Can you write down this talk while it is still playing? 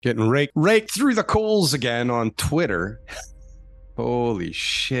Getting raked through the coals again on Twitter. Holy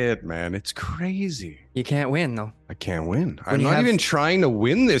shit, man. It's crazy. You can't win though. I can't win. When I'm you not have even trying to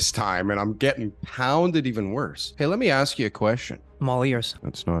win this time, and I'm getting pounded even worse. Hey, let me ask you a question. I'm all ears.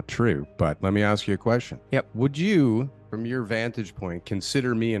 That's not true, but let me ask you a question. Yep. Would you, from your vantage point,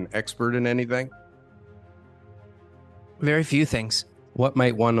 consider me an expert in anything? Very few things. What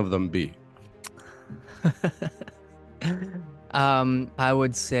might one of them be? I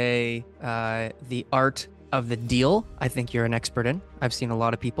would say the art of the deal. I think you're an expert in. I've seen a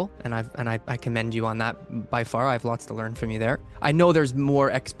lot of people, and I commend you on that by far. I have lots to learn from you there. I know there's more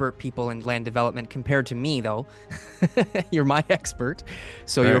expert people in land development compared to me, though. You're my expert,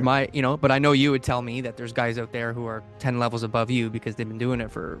 so you're my, But I know you would tell me that there's guys out there who are 10 levels above you because they've been doing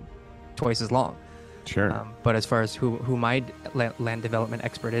it for twice as long. Sure. But as far as who my land development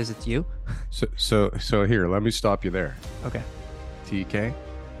expert is, it's you. So here, let me stop you there. Okay. TK,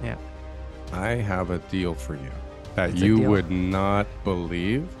 Yeah. I have a deal for you that It's a you deal. would not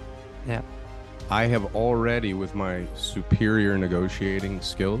believe. Yeah. I have already, with my superior negotiating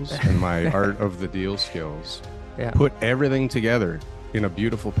skills and my art of the deal skills, Yeah. put everything together in a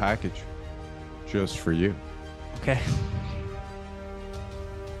beautiful package just for you. Okay.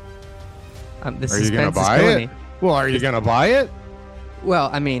 The Are you going to suspense is buy killing it? me. Well, are you going to buy it? Well,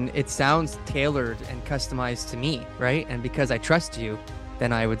 I mean, it sounds tailored and customized to me, right? And because I trust you,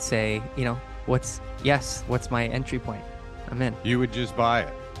 then I would say, what's my entry point? I'm in. You would just buy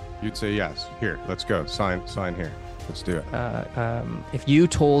it. You'd say yes. Here, let's go. Sign here. Let's do it. If you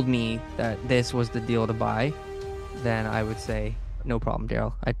told me that this was the deal to buy, then I would say, no problem,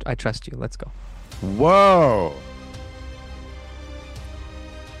 Daryl. I trust you. Let's go. Whoa.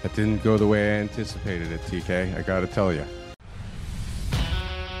 That didn't go the way I anticipated it, TK. I got to tell you.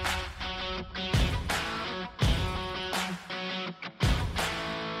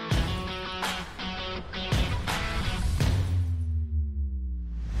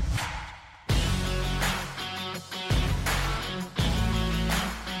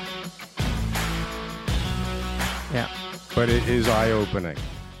 Yeah. But it is eye-opening.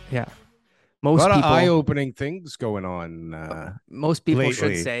 Yeah. A lot of eye-opening things going on. Most people lately.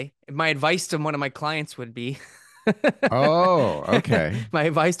 should say. My advice to one of my clients would be, Oh, okay. my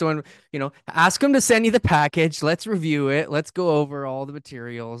advice to one, ask them to send you the package. Let's review it. Let's go over all the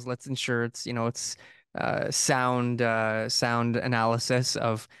materials. Let's ensure it's sound analysis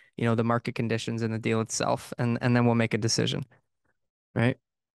of, the market conditions and the deal itself, and then we'll make a decision. Right?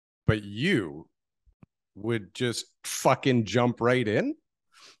 But you would just fucking jump right in?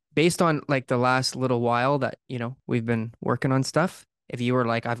 Based on like the last little while that, we've been working on stuff, if you were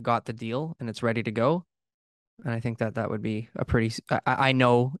like, I've got the deal and it's ready to go, and I think that would be a pretty, I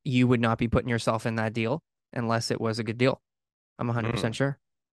know you would not be putting yourself in that deal unless it was a good deal. I'm 100% sure.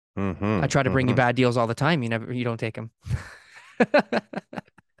 I try to bring you bad deals all the time. You don't take them.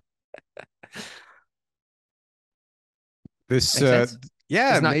 This, Makes sense?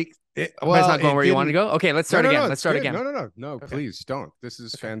 yeah, It's not, it, but it's well, not going it where you want to didn't. go. Okay, let's No, start no, again. no, Let's it's start good. again. No, Okay. please don't. This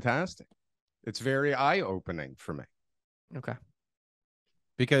is Okay. fantastic. It's very eye-opening for me Okay.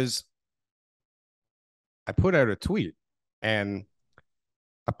 because I put out a tweet and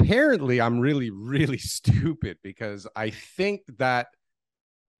apparently I'm really, really stupid because I think that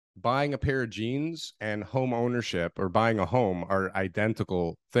buying a pair of jeans and home ownership or buying a home are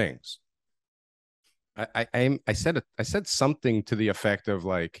identical things. I said something to the effect of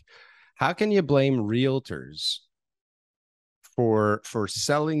like, how can you blame realtors for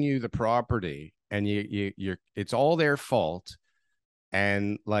selling you the property and you're it's all their fault?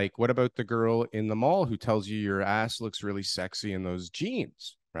 And like, what about the girl in the mall who tells you your ass looks really sexy in those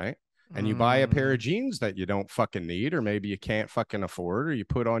jeans, right? And you buy a pair of Mm, jeans that you don't fucking need, or maybe you can't fucking afford, or you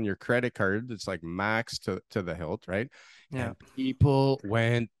put on your credit card that's like max to the hilt, right? yeah. And people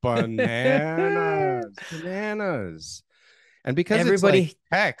went bananas. And because it's like Everybody.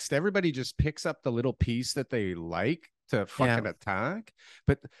 text, everybody just picks up the little piece that they like to Yeah. fucking attack.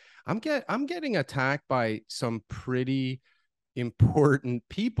 But I'm getting attacked by some pretty important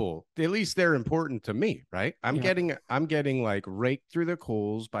people. At least they're important to me, right? Yeah. I'm getting like raked through the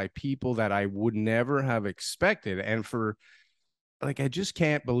coals by people that I would never have expected. And for like, I just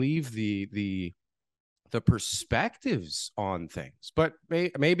can't believe the perspectives on things. But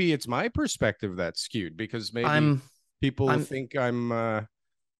maybe it's my perspective that's skewed because maybe I'm people I'm think I'm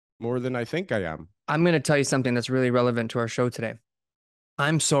more than I think I am. I'm going to tell you something that's really relevant to our show today.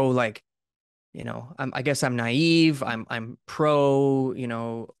 I'm so like, I guess I'm naive. I'm pro,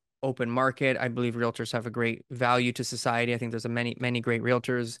 open market. I believe realtors have a great value to society. I think there's a many, many great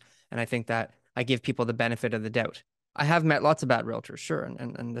realtors. And I think that I give people the benefit of the doubt. I have met lots of bad realtors, sure,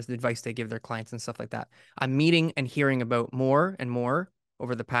 and the advice they give their clients and stuff like that. I'm meeting and hearing about more and more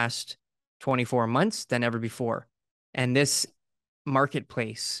over the past 24 months than ever before. And this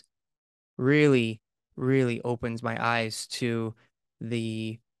marketplace really, really opens my eyes to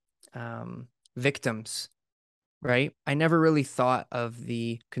the victims, right? I never really thought of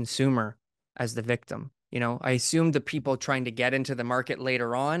the consumer as the victim. I assumed the people trying to get into the market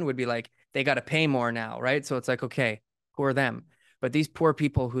later on would be like, they got to pay more now, right? So it's like, okay, who are them? But these poor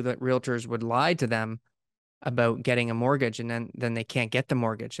people who the realtors would lie to them about getting a mortgage, and then they can't get the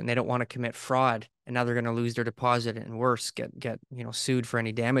mortgage, and they don't want to commit fraud, and now they're going to lose their deposit and worse, get sued for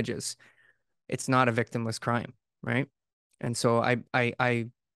any damages. It's not a victimless crime, right? And so I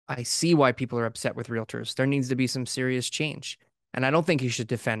see why people are upset with realtors. There needs to be some serious change. And I don't think you should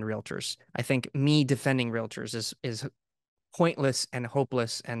defend realtors. I think me defending realtors is pointless and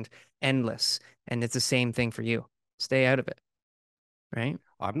hopeless and endless. And it's the same thing for you. Stay out of it. Right?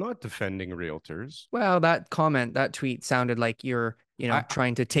 I'm not defending realtors. Well, that tweet sounded like you're, I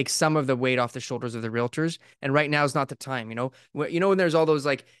trying to take some of the weight off the shoulders of the realtors. And right now is not the time, when there's all those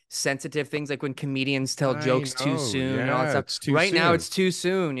like sensitive things, like when comedians tell I jokes too know. soon and all that Yeah, stuff. it's too Right now soon. it's too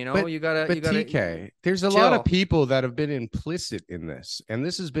soon, But you gotta, but TK, there's a lot of chill. people that have been implicit in this, and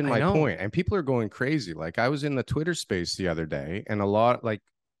this has been I my know. point. And people are going crazy. Like I was in the Twitter space the other day, and a lot like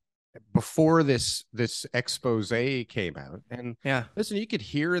before this expose came out, and Yeah. listen, you could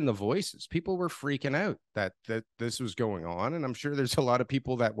hear in the voices, people were freaking out that this was going on, and I'm sure there's a lot of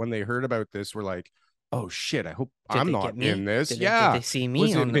people that when they heard about this were like, "Oh shit, I hope Did I'm they not get in me? this." Did Yeah, they see me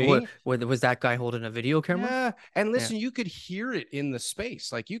was it on what, me? was that guy holding a video camera? Yeah, and Yeah. listen, you could hear it in the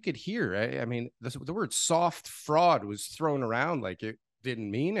space. Like you could hear. I mean, the word "soft fraud" was thrown around like it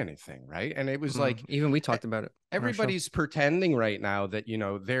didn't mean anything, right? And it was like Even we talked about it on our show. everybody's pretending right now that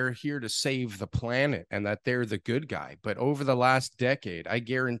they're here to save the planet and that they're the good guy. But over the last decade, I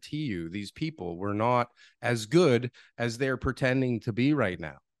guarantee you, these people were not as good as they're pretending to be right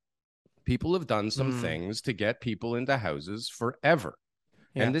now. People have done some Mm, things to get people into houses forever.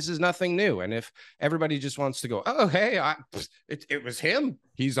 yeah. And this is nothing new. And if everybody just wants to go, oh, hey, it was him.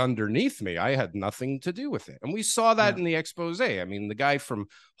 He's underneath me. I had nothing to do with it. And we saw that Yeah. in the expose. I mean, the guy from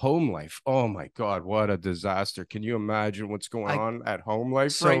Home Life. Oh my God, what a disaster. Can you imagine what's going I on at Home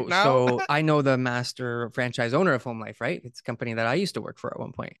Life right so now? so I know the master franchise owner of Home Life, right? It's a company that I used to work for at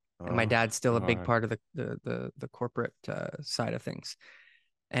one point. And my Oh dad's still a big God. part of the corporate side of things.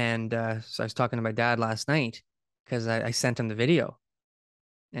 And so I was talking to my dad last night because I sent him the video.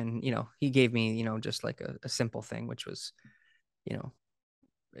 And he gave me just like a simple thing, which was you know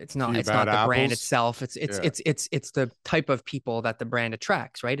it's not Few it's bad not the brand apples. itself. It's Yeah. it's it's it's the type of people that the brand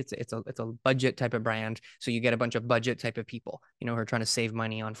attracts, right? It's a budget type of brand, so you get a bunch of budget type of people, who are trying to save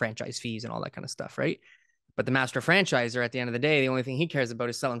money on franchise fees and all that kind of stuff, right? But the master franchiser, at the end of the day, the only thing he cares about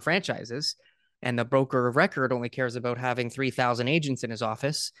is selling franchises. And the broker of record only cares about having 3,000 agents in his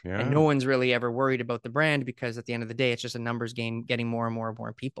office. And no Yeah. one's really ever worried about the brand because at the end of the day, it's just a numbers game getting more and more and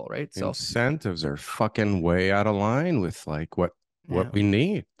more people, right? So, Incentives are fucking way out of line with like yeah, what we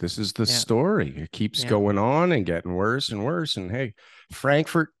need. This is the yeah, story. It keeps yeah. going on and getting worse and worse. And hey,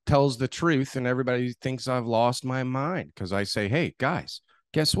 Frankfurt tells the truth, and everybody thinks I've lost my mind because I say, hey, guys,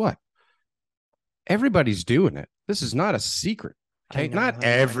 guess what? Everybody's doing it. This is not a secret. I Okay, know, not I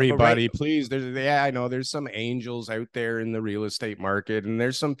know, I know. But right, everybody, please. I know there's some angels out there in the real estate market, and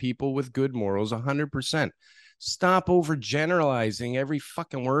there's some people with good morals, 100%. Stop overgeneralizing every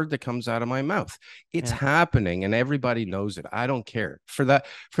fucking word that comes out of my mouth. It's yeah, happening, and everybody knows it. I don't care for the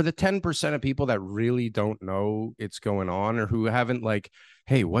 10% of people that really don't know it's going on or who haven't like,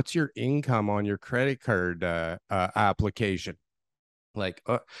 hey, what's your income on your credit card application? like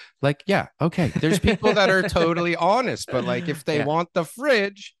uh, yeah, okay, there's people that are totally honest, but like if they yeah, want the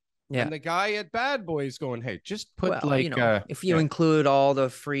fridge yeah. and the guy at Bad Boys going, hey, just put Well, like if you yeah, include all the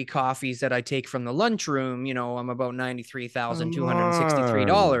free coffees that I take from the lunchroom, I'm about come on.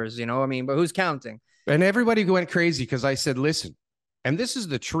 $93,263. I mean, but who's counting? And everybody went crazy because I said, listen, and this is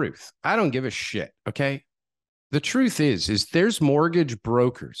the truth, I don't give a shit. Okay, the truth is there's mortgage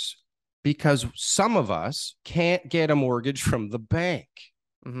brokers because some of us can't get a mortgage from the bank,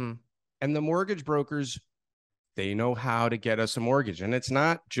 Mm-hmm. and the mortgage brokers, they know how to get us a mortgage. And it's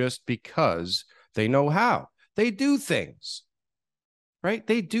not just because they know how. They do things, right?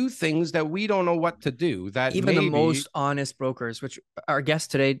 They do things that we don't know what to do. That Even the maybe, most honest brokers, which our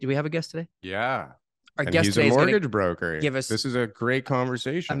guest today, do we have a guest today? yeah. Our And guest he's a today is going to mortgage broker. give us This is a great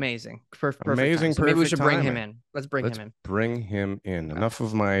conversation. amazing, perfect time. Amazing, So maybe we perfect should bring him timing. in. Let's bring Let's him in. bring him in. Enough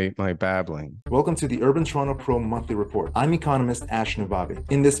of my babbling. Welcome to the Urban Toronto Pro Monthly Report. I'm economist Ash Navabi.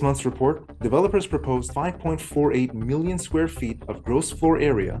 In this month's report, developers proposed 5.48 million square feet of gross floor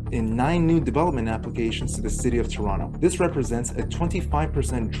area in 9 new development applications to the City of Toronto. This represents a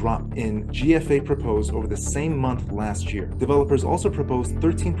 25% drop in GFA proposed over the same month last year. Developers also proposed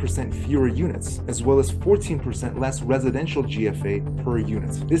 13% fewer units, as well as 14% less residential GFA per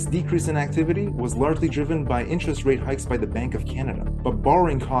unit. This decrease in activity was largely driven by interest rate hikes by the Bank of Canada. But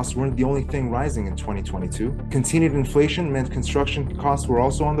borrowing costs weren't the only thing rising in 2022. Continued inflation meant construction costs were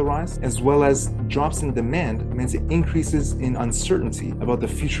also on the rise, as well as drops in demand meant increases in uncertainty about the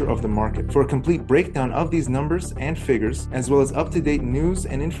future of the market. For a complete breakdown of these numbers and figures, as well as up-to-date news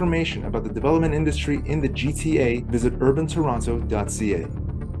and information about the development industry in the GTA, visit urbantoronto.ca.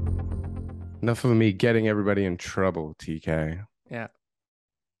 Enough of me getting everybody in trouble, TK. Yeah.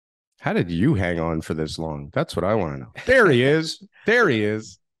 How did you hang on for this long? That's what I want to know. There he is. There he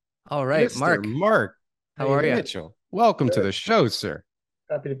is. All right, Mr. Mark. How are you? Mitchell. Welcome to the show, sir.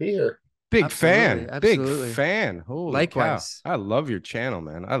 Happy to be here. Big Absolutely, fan. absolutely. Big fan. Holy Likewise. cow. I love your channel,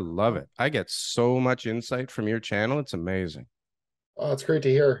 man. I love it. I get so much insight from your channel. It's amazing. Oh, it's great to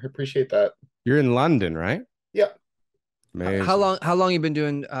hear. I appreciate that. You're in London, right? Yeah. Amazing. How long you been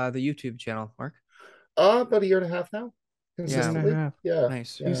doing the YouTube channel, Mark? About a year and a half now. Consistently. Yeah. Yeah.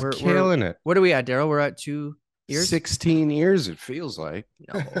 Nice. Yeah. He's We're killing it. What are we at, Daryl? We're at 2 years. 16 years, it feels like.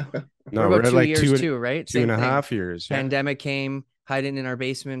 No, No, we're about 2 like years too, right? Two and a Same thing. half years. Yeah. Pandemic came, hiding in our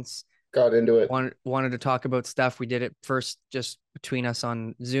basements. Got into it. Wanted to talk about stuff. We did it first just between us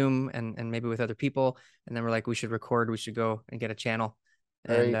on Zoom and maybe with other people, and then we're like, we should record. We should go and get a channel,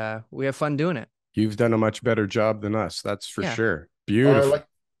 and we have fun doing it. You've done a much better job than us. That's for Yeah. sure. Beautiful.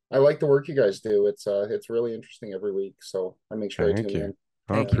 I like the work you guys do. It's really interesting every week. So I make sure I Thank tune you. in.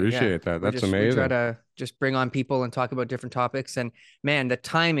 I Thank you. appreciate that. That's We amazing. try to just bring on people and talk about different topics. And man, the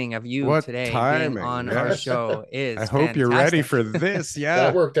timing of you What today timing, being on our yes. show is I hope you're ready fantastic. for this. Yeah.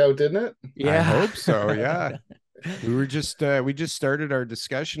 That worked out, didn't it? Yeah, I hope so. Yeah. we just started our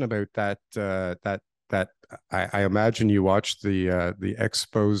discussion about that I imagine you watched the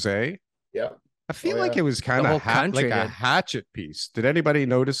expose. Yeah. I feel Oh, like yeah. it was kind The whole of country like a did. hatchet piece. Did anybody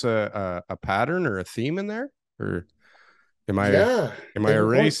notice a pattern or a theme in there? Or am I Yeah. am I They a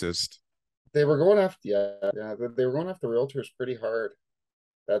were going- racist? They were going after they were going after realtors pretty hard.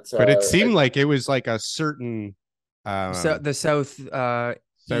 That's But it seemed like it was like a certain so the South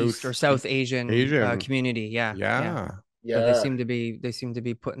East or South Asian community. Yeah. So they seem to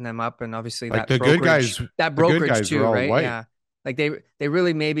be putting them up, and obviously like that the good brokerage, guys, that the good brokerage guys too, were all right? white. Yeah. Like they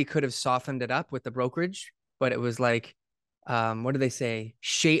really maybe could have softened it up with the brokerage, but it was like, what do they say?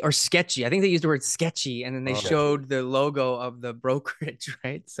 Shade or sketchy. I think they used the word sketchy, and then they Oh. showed the logo of the brokerage,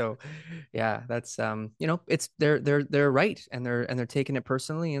 right? So yeah, that's it's they're right, and they're taking it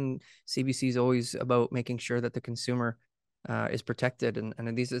personally, and CBC is always about making sure that the consumer is protected,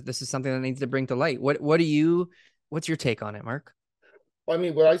 and this is something that needs to bring to light. What's your take on it, Mark? Well, I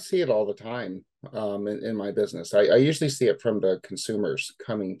mean, I see it all the time in my business. I usually see it from the consumers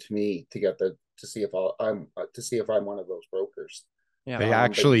coming to me to see if I'm one of those brokers. Yeah. They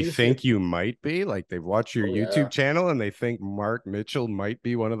actually think you might be, like they've watched your YouTube yeah. channel and they think Mark Mitchell might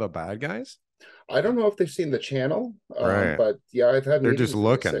be one of the bad guys. I don't know if they've seen the channel, Right. but yeah, I've had They're meetings just where they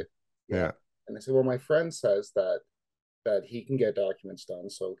looking. say- Yeah. And I said, well, my friend says that he can get documents done,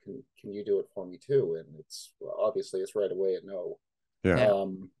 so can you do it for me too? And obviously it's right away a no. Yeah.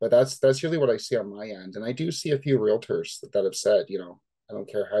 But that's usually what I see on my end, and I do see a few realtors that have said, I don't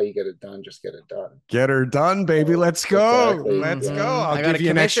care how you get it done, just get it done. Get her done, baby. Let's go. Exactly. Let's Yeah. go. I'll I got give a you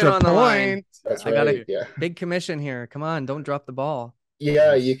an commission extra on the line. point. That's I got right. Yeah. Big commission here. Come on, don't drop the ball.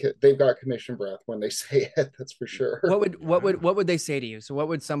 Yeah, they've got commission breath when they say it. That's for sure. What would they say to you? So what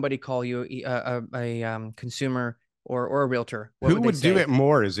would somebody call you a consumer or a realtor? What Who would they do say? it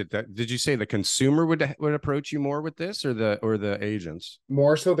more? Is it that? Did you say the consumer would approach you more with this, or the agents?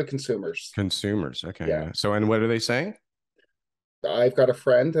 More so the consumers. Consumers. Okay. Yeah. So, and what are they saying? I've got a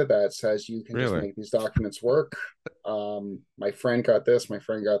friend that says you can just Really? make these documents work. My friend got this, my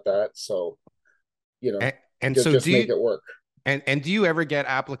friend got that. So, And just so just do make you, it work. and do you ever get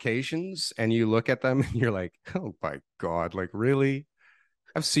applications and you look at them and you're like, oh my God, like really?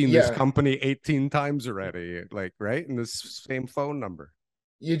 I've seen this Yeah. company 18 times already, like, right? And this same phone number.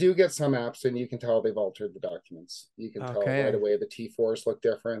 You do get some apps and you can tell they've altered the documents. You can tell Okay. right away the T4s look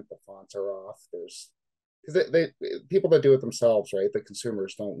different, the fonts are off. Because they people that do it themselves, right? The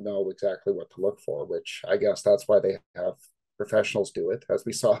consumers don't know exactly what to look for, which I guess that's why they have professionals do it, as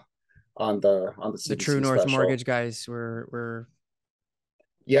we saw on the The CBC True North special. Mortgage guys were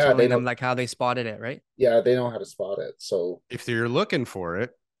Yeah, they telling them know. like how they spotted it, right? Yeah, they know how to spot it. So If you're looking for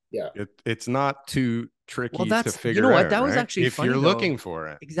it, yeah, it's not too Well, tricky to that's, you know figure what? out, That was right? actually If funny you're though. looking for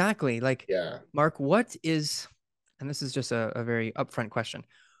it. Exactly. Like, yeah. Mark, what is, and this is just a very upfront question.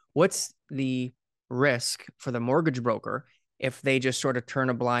 What's the risk for the mortgage broker if they just sort of turn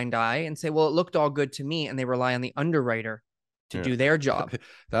a blind eye and say, well, it looked all good to me, and they rely on the underwriter to Yeah. do their job?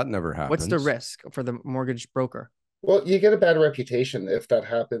 That never What's the happens. risk for the mortgage broker? Well, you get a bad reputation if that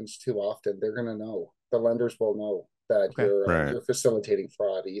happens too often. They're going to know. The lenders will know that Okay. Right. you're facilitating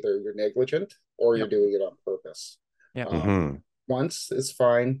fraud. Either you're negligent or you're Yep. doing it on purpose. Yep. Mm-hmm. Once it's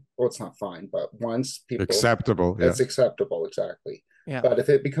fine. Well, it's not fine, but once people, Acceptable. Yeah. it's acceptable. Exactly. Yeah. But if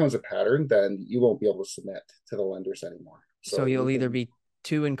it becomes a pattern, then you won't be able to submit to the lenders anymore. So you'll either be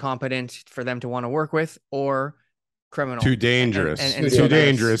too incompetent for them to want to work with, or criminal. Too dangerous. And Too so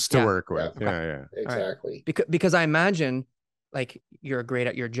dangerous to yeah. work with. Yeah. Yeah. Yeah. Exactly. Because I imagine, like, you're great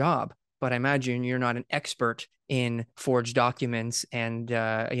at your job, but I imagine you're not an expert in forged documents and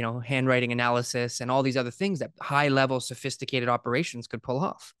handwriting analysis and all these other things that high level sophisticated operations could pull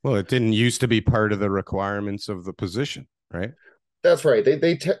off. Well, it didn't used to be part of the requirements of the position, right? That's right.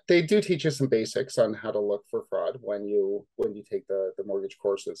 They do teach you some basics on how to look for fraud when you take the mortgage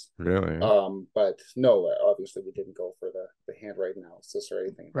courses. Really? But no, obviously we didn't go for the handwriting analysis or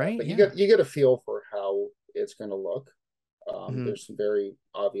anything like Right. that. But Yeah. you get a feel for how it's going to look. Mhm. There's some very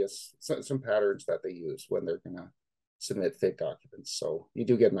obvious some patterns that they use when they're going to submit fake documents. So you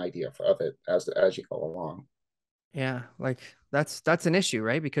do get an idea of it as you go along. Yeah. Like, that's an issue,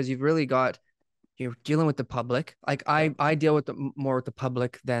 right? Because you're dealing with the public. Like, I deal with more with the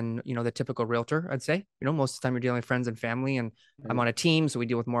public than, the typical realtor, I'd say. Most of the time you're dealing with friends and family, and I'm on a team, so we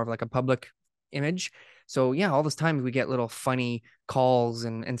deal with more of like a public image. So yeah, all this time we get little funny calls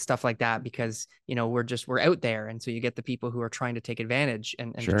and stuff like that because, we're out there. And so you get the people who are trying to take advantage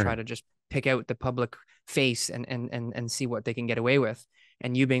and to try to just pick out the public face and see what they can get away with.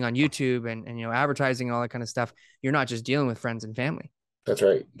 And you being on YouTube and advertising and all that kind of stuff, you're not just dealing with friends and family. That's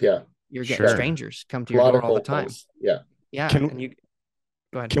right. Yeah. You're getting strangers come to A your lot door of all the time. calls. Yeah. Yeah. And you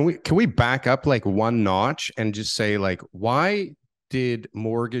go ahead. Can we back up like one notch and just say, like, why did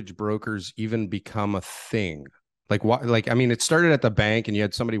mortgage brokers even become a thing? Like, why? Like, I mean, it started at the bank, and you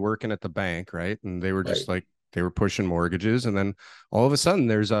had somebody working at the bank, right? And they were just like, they were pushing mortgages, and then all of a sudden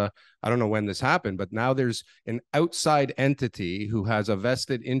I don't know when this happened, but now there's an outside entity who has a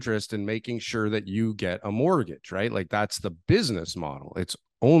vested interest in making sure that you get a mortgage, right? Like, that's the business model. It's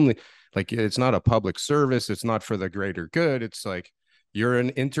only like, it's not a public service. It's not for the greater good. It's like, you're an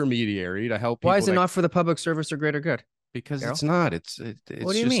intermediary to help people. Why is it not for the public service or greater good? Because it's not. It's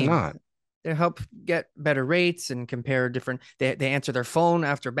what do you mean? Not. They help get better rates and compare different. They answer their phone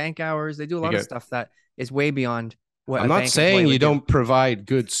after bank hours. They do a lot of stuff that is way beyond what. I'm not saying you don't provide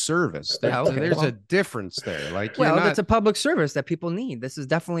good service. There's a difference there. Like, that's a public service that people need. This is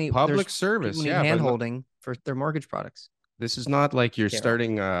definitely public service. People need hand-holding for their mortgage products. This is not like you're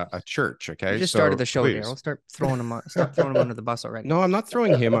starting a church, okay? You just started the show, Daryl. Stop throwing him under the bus already. No, I'm not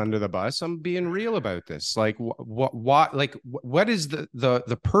throwing him under the bus. I'm being real about this. Like, what is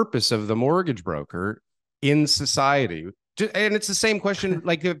the purpose of the mortgage broker in society? And it's the same question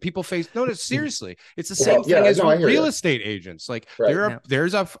like people face. No, seriously, it's the same thing as real estate agents. Like,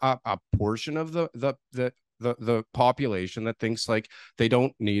 there's a portion of the population that thinks like they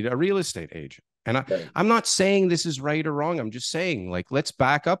don't need a real estate agent. And I'm not saying this is right or wrong. I'm just saying, like, let's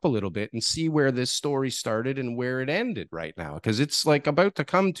back up a little bit and see where this story started and where it ended right now. Because it's like about to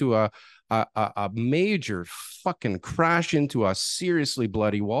come to a major fucking crash into a seriously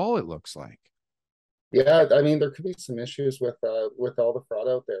bloody wall, it looks like. Yeah, I mean, there could be some issues with all the fraud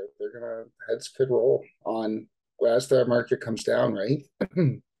out there. Heads could roll on as the market comes down, right?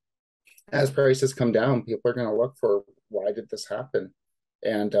 As prices come down, people are gonna look for, why did this happen?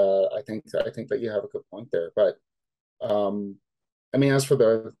 And I think that you have a good point there. But I mean, as for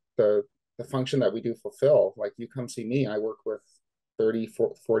the function that we do fulfill, like, you come see me, I work with 30,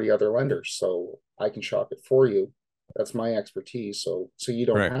 40 other lenders, so I can shop it for you. That's my expertise. So you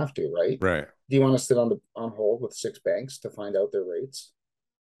don't have to, right? Right. Do you want to sit on hold with 6 banks to find out their rates,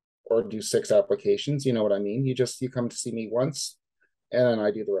 or do 6 applications? You know what I mean? You come to see me once, and then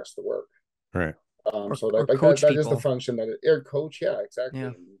I do the rest of the work. Right. So that is the function coach. Yeah, exactly.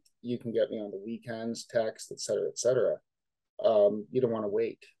 Yeah. You can get me on the weekends, text, et cetera. You don't want to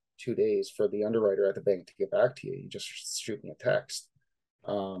wait 2 days for the underwriter at the bank to get back to you. You just shoot me a text.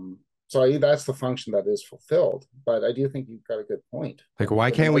 So that's the function that is fulfilled. But I do think you've got a good point. Like,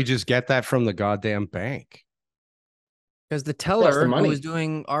 why can't we just get that from the goddamn bank? Because the teller who was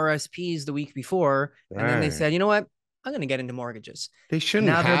doing RSPs the week before, and then they said, you know what? I'm going to get into mortgages. They shouldn't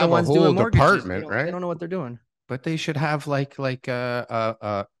Now they're the have a ones whole doing mortgages. department, They right? don't know what they're doing. But they should have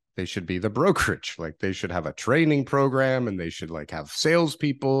they should be the brokerage. Like they should have a training program, and they should like have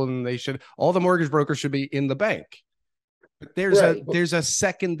salespeople, and all the mortgage brokers should be in the bank. But there's a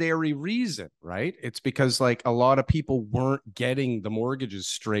secondary reason, right? It's because like a lot of people weren't getting the mortgages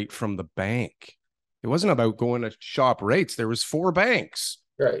straight from the bank. It wasn't about going to shop rates. There was 4 banks.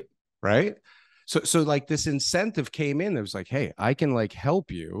 Right. So like this incentive came in. It was like, hey, I can like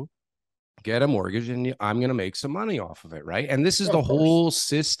help you get a mortgage and I'm going to make some money off of it. Right. And this is the whole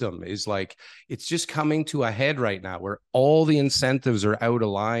system is like, it's just coming to a head right now where all the incentives are out of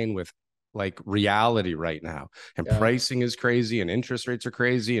line with like reality right now. And pricing is crazy and interest rates are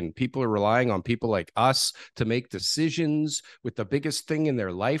crazy. And people are relying on people like us to make decisions with the biggest thing in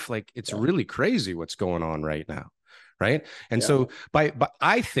their life. Like it's really crazy what's going on right now. Right. And so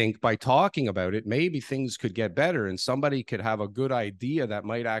I think by talking about it, maybe things could get better and somebody could have a good idea that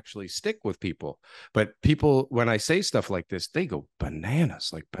might actually stick with people. But people, when I say stuff like this, they go bananas,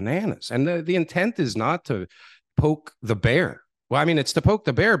 like bananas. And the intent is not to poke the bear. Well, I mean, it's to poke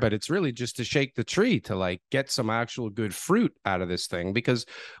the bear, but it's really just to shake the tree to like get some actual good fruit out of this thing because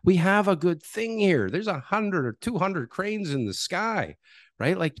we have a good thing here. There's 100 or 200 cranes in the sky.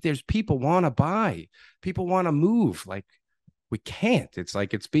 Right? Like there's people want to buy, people want to move. Like we can't. It's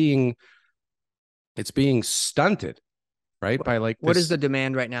like it's being stunted, right? By like what is the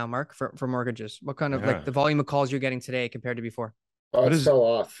demand right now, Mark, for mortgages? What kind of like the volume of calls you're getting today compared to before? Oh, it's fell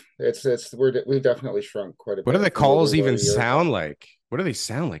off. We've definitely shrunk quite a bit. What do the calls even sound like? What do they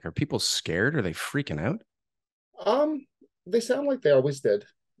sound like? Are people scared? Are they freaking out? They sound like they always did.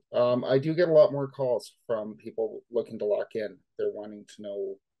 I do get a lot more calls from people looking to lock in. They're wanting to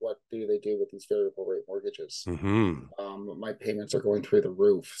know what do they do with these variable rate mortgages. My payments are going through the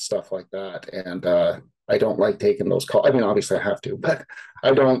roof, stuff like that. And I don't like taking those calls. I mean, obviously I have to, but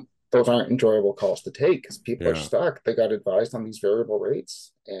I don't. Those aren't enjoyable calls to take because people are stuck. They got advised on these variable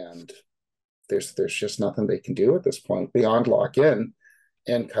rates, and there's just nothing they can do at this point beyond lock in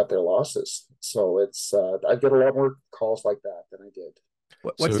and cut their losses. So it's I get a lot more calls like that than I did.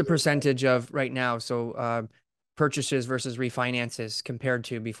 What's the percentage of right now? So purchases versus refinances compared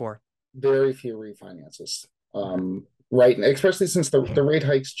to before? Very few refinances. Right, especially since the rate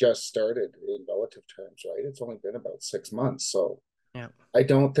hikes just started in relative terms, right? It's only been about 6 months. So I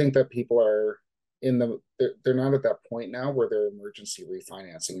don't think that people are they're not at that point now where they're emergency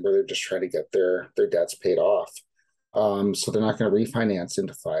refinancing, where they're just trying to get their debts paid off. So they're not going to refinance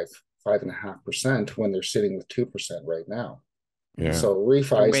into 5.5% when they're sitting with 2% right now. So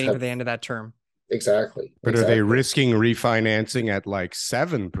refis waiting for the end of that term. Exactly. But are they risking refinancing at like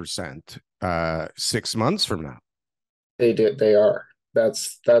 7% 6 months from now? They are.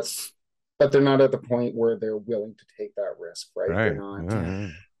 That's but they're not at the point where they're willing to take that risk, right? They're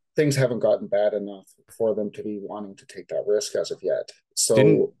not. Things haven't gotten bad enough for them to be wanting to take that risk as of yet.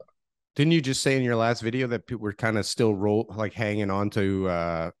 So didn't you just say in your last video that people were kind of still hanging on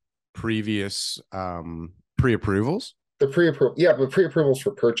to previous pre-approvals? The pre-approval, but pre-approvals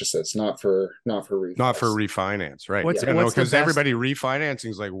for purchases, not for refinance. Not for refinance, right? Because everybody refinancing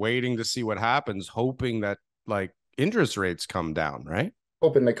is like waiting to see what happens, hoping that like interest rates come down, right?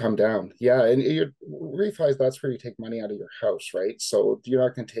 Hoping they come down, and your refis, that's where you take money out of your house, right? So you're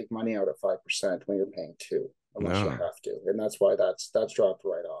not going to take money out at 5% when you're paying 2%, unless you have to, and that's why that's dropped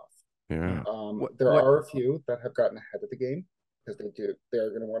right off. There are a few that have gotten ahead of the game because they're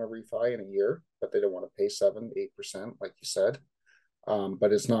going to want to refi in a year, but they don't want to pay 7-8%, like you said.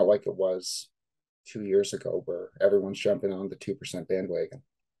 But it's not like it was 2 years ago where everyone's jumping on the 2% bandwagon.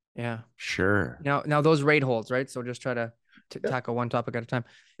 Yeah, sure. Now those rate holds, right? So just try to tackle one topic at a time.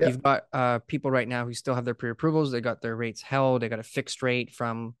 You've got people right now who still have their pre-approvals. They got their rates held. They got a fixed rate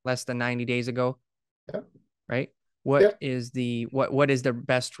from less than 90 days ago. Right. What is the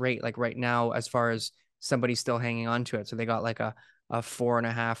best rate like right now as far as somebody still hanging on to it? So they got like a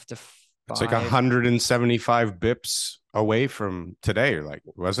 4.5 to 5. It's like 175 bips away from today, like,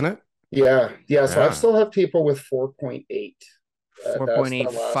 wasn't it? Yeah. So I still have people with 4.8.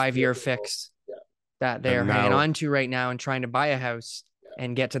 4.8 5-year fixed that they're hanging on to right now and trying to buy a house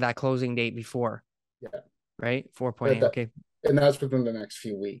and get to that closing date before. Right. 4.8. Okay. And that's within the next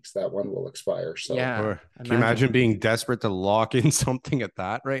few weeks. That one will expire. So can you imagine being desperate to lock in something at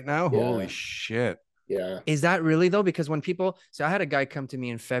that right now? Holy shit. Yeah. Is that really though? Because when I had a guy come to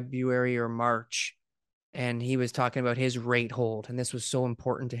me in February or March and he was talking about his rate hold and this was so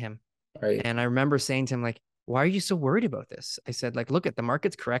important to him. Right. And I remember saying to him, like, why are you so worried about this? I said, like, look at the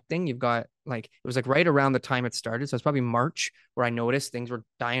market's correcting. You've got it was like right around the time it started. So it's probably March where I noticed things were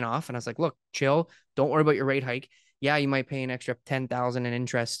dying off. And I was like, look, chill. Don't worry about your rate hike. yeah, you might pay an extra 10,000 in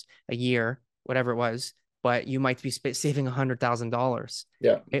interest a year, whatever it was, but you might be saving $100,000.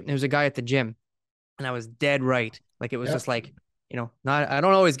 Yeah. There was a guy at the gym, and I was dead right. Like, it was Yeah. just like, not, I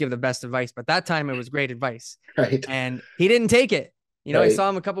don't always give the best advice, but that time it was great advice. Right. And he didn't take it. I Right. saw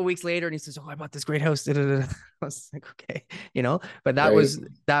him a couple of weeks later and he says, "Oh, I bought this great house." I was like, okay, but that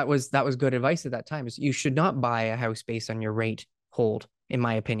Right. was good advice at that time. Is you should not buy a house based on your rate hold, in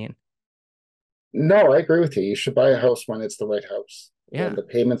my opinion. No, I agree with you. You should buy a house when it's the right house. Yeah. When the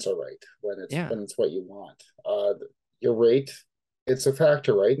payments are right, when Yeah. it's what you want. Your rate, it's a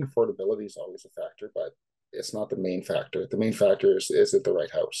factor, right? And affordability is always a factor, but it's not the main factor. The main factor is it the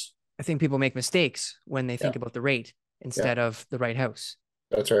right house? I think people make mistakes when they think Yeah. about the rate instead of the right house.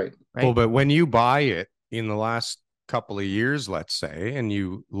 That's right. Right. Well, but when you buy it in the last couple of years, let's say, and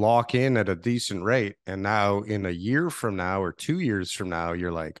you lock in at a decent rate, and now in a year from now or 2 years from now,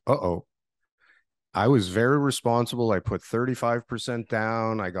 you're like, uh-oh, I was very responsible. I put 35%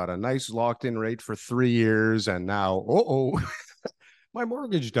 down. I got a nice locked in rate for 3 years. And now, uh-oh, my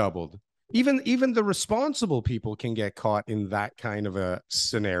mortgage doubled. Even the responsible people can get caught in that kind of a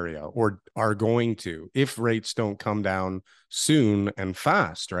scenario, or are going to, if rates don't come down soon and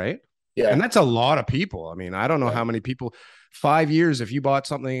fast, right? Yeah. And that's a lot of people. I mean, I don't know Yeah. how many people, 5 years, if you bought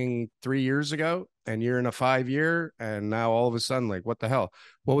something 3 years ago and you're in a 5 year, and now all of a sudden, like, what the hell?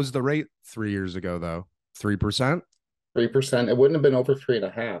 What was the rate 3 years ago, though? 3%? 3%. It wouldn't have been over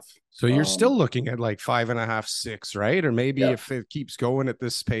 3.5. So you're still looking at like 5.5, 6, right? Or maybe Yeah. if it keeps going at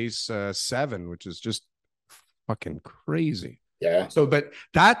this pace, 7, which is just fucking crazy. Yeah. So, but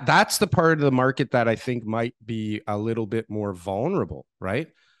that's the part of the market that I think might be a little bit more vulnerable, right?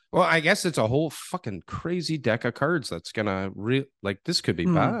 Well, I guess it's a whole fucking crazy deck of cards that's gonna like, this could be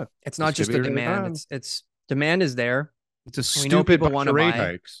bad. It's not This just could the be really demand. bad. It's demand is there. It's a We know stupid people bunch want of to rate buy.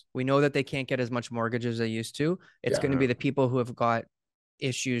 hikes. We know that they can't get as much mortgage as they used to. It's Yeah. going to be the people who have got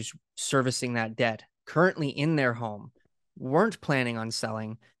issues servicing that debt currently in their home, weren't planning on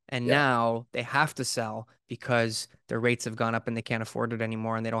selling, and Yeah. now they have to sell because their rates have gone up and they can't afford it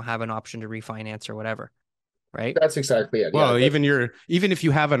anymore, and they don't have an option to refinance or whatever. Right? That's exactly it. Well, Yeah. even if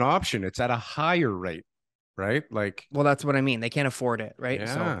you have an option, it's at a higher rate, right? Like, Well, that's what I mean. They can't afford it, right?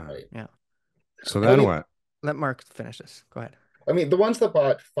 yeah. So, Right. yeah. So then what? Let Mark finish this. Go ahead. I mean, the ones that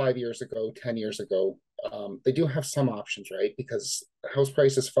bought 5 years ago, 10 years ago, they do have some options, right? Because house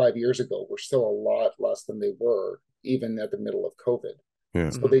prices 5 years ago were still a lot less than they were even at the middle of COVID. Yeah.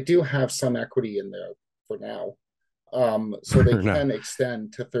 So they do have some equity in there for now. So they For now. can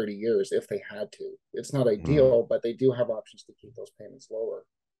extend to 30 years if they had to. It's not ideal, but they do have options to keep those payments lower.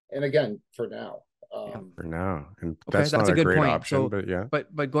 And again, for now. For now. And Okay, that's that's not a good great point. option, So, but yeah.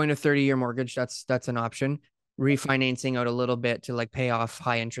 But going to 30-year mortgage, that's an option. Refinancing out a little bit to like pay off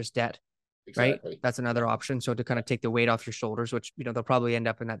high interest debt, Exactly. right? That's another option. So to kind of take the weight off your shoulders, which they'll probably end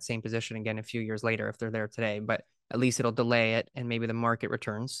up in that same position again a few years later if they're there today. But at least it'll delay it, and maybe the market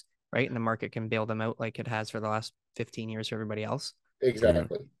returns, right? And the market can bail them out like it has for the last 15 years for everybody else.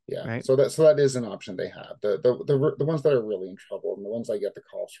 Exactly. Yeah. Right. So that is an option they have. The ones that are really in trouble, and the ones I get the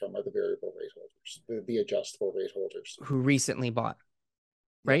calls from, are the variable rate holders, the adjustable rate holders. Who recently bought,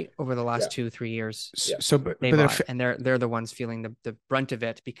 right? Over the last 2-3 years. Yeah. So, but They but bought, and they're the ones feeling the brunt of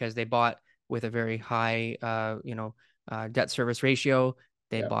it because they bought with a very high debt service ratio.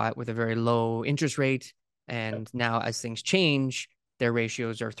 They Yeah. bought with a very low interest rate, and now as things change, their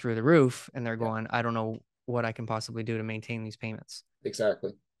ratios are through the roof, and they're going, I don't know what I can possibly do to maintain these payments.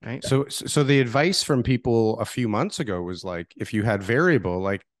 Exactly. Right. So the advice from people a few months ago was like, if you had variable,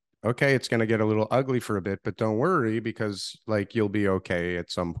 like, okay, it's going to get a little ugly for a bit, but don't worry, because like, you'll be okay.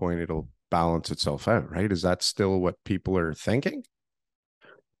 At some point, it'll balance itself out, right? Is that still what people are thinking?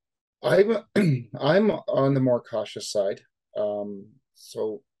 I'm on the more cautious side.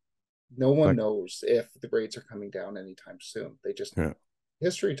 So no one knows if the rates are coming down anytime soon. They just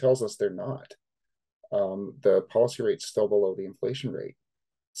history tells us they're not. The policy rate's still below the inflation rate.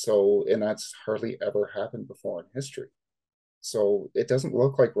 So, and that's hardly ever happened before in history. So it doesn't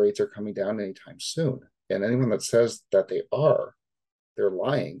look like rates are coming down anytime soon. And anyone that says that they are, they're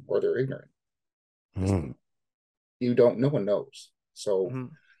lying or they're ignorant. You don't, no one knows. So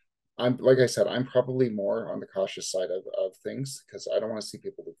I'm, like I said, I'm probably more on the cautious side of things, because I don't want to see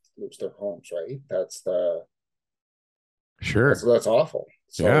people lose their homes, right? That's that's awful.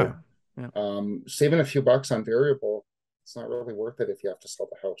 So saving a few bucks on variable, it's not really worth it if you have to sell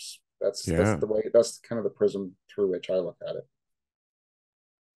the house. That's the way, that's kind of the prism through which I look at it.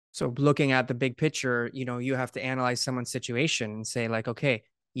 So looking at the big picture, you have to analyze someone's situation and say like, okay,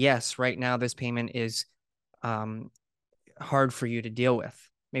 yes, right now this payment is hard for you to deal with.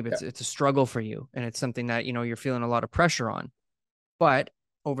 Maybe Yeah. it's a struggle for you, and it's something that, you know, you're feeling a lot of pressure on. But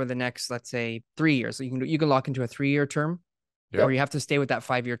over the next, let's say, 3 years, so you can lock into a 3-year term, Yeah. or you have to stay with that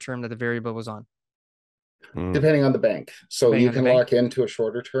 5-year term that the variable was on. Depending on the bank. So Depending you on the can bank? lock into a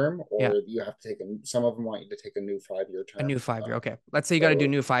shorter term, or Yeah. you have to take some of them want you to take a new 5-year A term. new 5-year. Okay. Let's say you got to do a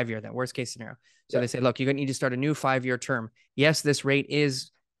new 5-year then, worst case scenario. So Yeah. they say, look, you're going to need to start a new 5-year term. Yes, this rate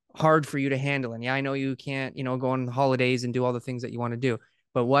is hard for you to handle. And yeah, I know you can't, you know, go on holidays and do all the things that you want to do.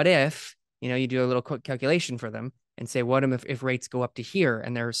 But what if, you know, you do a little quick calculation for them and say, what if rates go up to here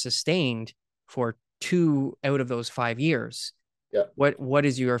and they're sustained for 2 out of those 5 years? Yeah. What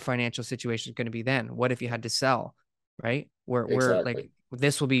is your financial situation going to be then? What if you had to sell, right? Where Exactly. like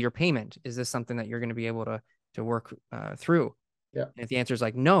this will be your payment. Is this something that you're going to be able to work through? Yeah. And if the answer is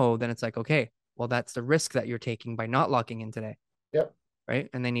like no, then it's like, okay, well, that's the risk that you're taking by not locking in today. Yep. Right.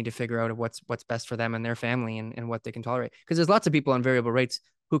 And they need to figure out what's best for them and their family and what they can tolerate. Because there's lots of people on variable rates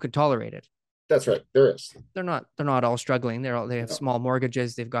who could tolerate it. That's right. There is. They're not all struggling. They have No. small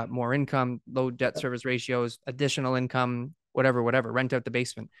mortgages. They've got more income, low debt service ratios, additional income, whatever, rent out the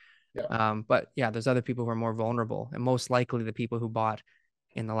basement. Yeah. But yeah, there's other people who are more vulnerable, and most likely the people who bought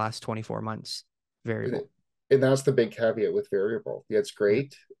in the last 24 months variable. And that's the big caveat with variable. Yeah, it's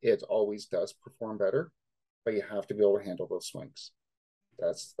great. It always does perform better, but you have to be able to handle those swings.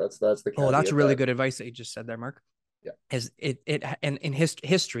 That's the caveat. Oh, that's really good advice that you just said there, Mark. Yeah. Is it in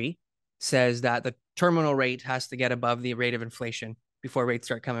history says that the terminal rate has to get above the rate of inflation before rates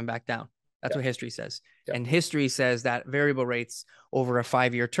start coming back down. That's what history says. Yeah. And history says that variable rates over a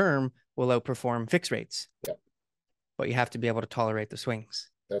 5-year term will outperform fixed rates. Yeah. But you have to be able to tolerate the swings.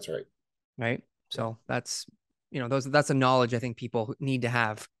 That's right. Right. So that's, you know, that's a knowledge I think people need to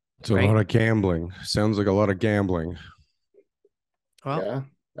have. It's a lot of gambling. Sounds like a lot of gambling. Well, yeah,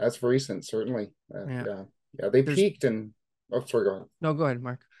 that's recent, certainly. Yeah. They peaked in. Oh, sorry, go ahead. No, go ahead,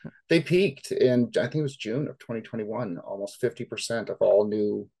 Mark. They peaked in, I think it was June of 2021. Almost 50% of all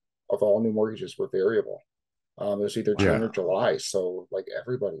new mortgages were variable. It was either June or July, so like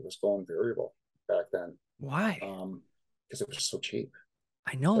everybody was going variable back then. Why? Because it was so cheap.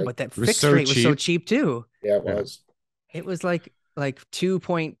 I know, like, but that fixed rate was so cheap too. Yeah, it was. It was like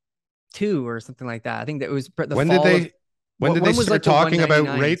 2.2 or something like that. I think that was the when fall did they of, when did they start like talking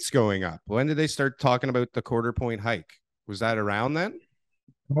about rates going up? When did they start talking about the quarter point hike? Was that around then?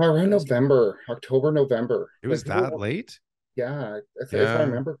 Around November, October, November. It was that late? Yeah, if I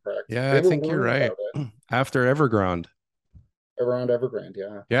remember correct. Yeah, I think you're right. After Evergrande. Around Evergrande,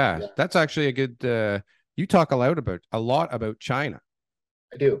 yeah. Yeah, that's actually a good. You talk a lot about China.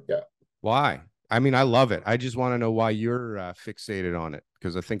 I do, yeah. Why? I mean, I love it. I just want to know why you're fixated on it,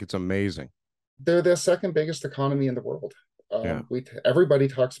 because I think it's amazing. They're the second biggest economy in the world. Everybody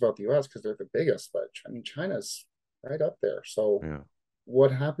talks about the U.S. because they're the biggest, but I mean, China's right up there. So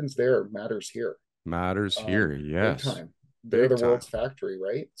what happens there matters here. Matters here, yes. Big time. They're the world's factory,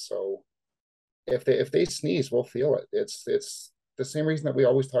 right? So if they sneeze, we'll feel it. It's the same reason that we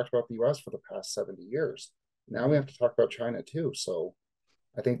always talked about the U.S. for the past 70 years. Now we have to talk about China too. So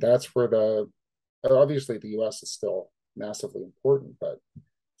I think that's where obviously the U.S. is still massively important, but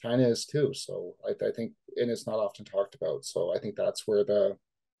China is too. So I think, and it's not often talked about. So I think that's where the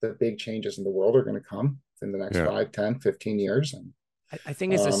big changes in the world are going to come in the next 5, 10, 15 years. And I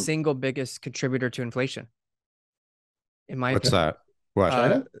think it's the single biggest contributor to inflation. In my What's opinion. that? What?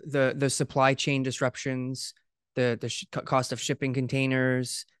 China? The supply chain disruptions, the cost of shipping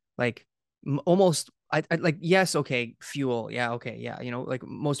containers, like almost I like, yes, okay, fuel, yeah, okay, yeah, you know, like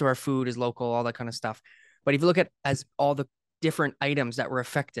most of our food is local, all that kind of stuff. But if you look at as all the different items that were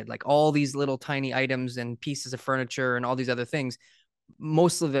affected, like all these little tiny items and pieces of furniture and all these other things,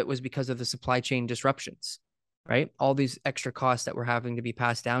 most of it was because of the supply chain disruptions, right? All these extra costs that were having to be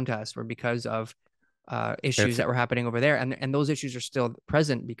passed down to us were because of issues that were happening over there, and those issues are still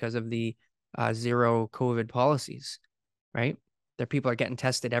present because of the zero COVID policies, right? Their people are getting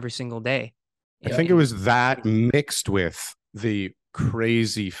tested every single day. I think it was that mixed with the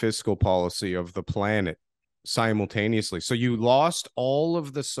crazy fiscal policy of the planet simultaneously. So you lost all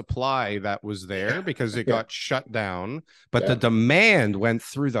of the supply that was there because it got shut down, but the demand went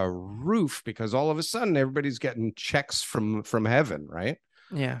through the roof because all of a sudden everybody's getting checks from heaven, right?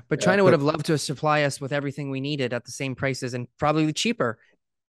 Yeah, but China would have loved to supply us with everything we needed at the same prices and probably cheaper.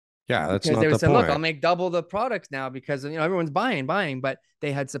 Yeah, that's because not they would the say, point. look, I'll make double the products now because, you know, everyone's buying, but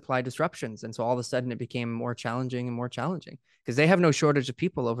they had supply disruptions. And so all of a sudden it became more challenging because they have no shortage of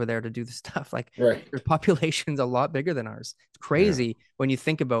people over there to do the stuff. Like their population's a lot bigger than ours. It's crazy when you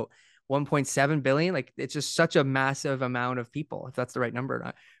think about 1.7 billion. Like it's just such a massive amount of people, if that's the right number or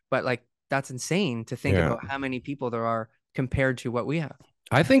not. But like, that's insane to think about how many people there are compared to what we have.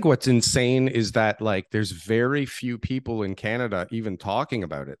 I think what's insane is that like there's very few people in Canada even talking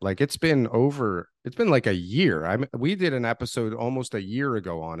about it. Like it's been like a year. We did an episode almost a year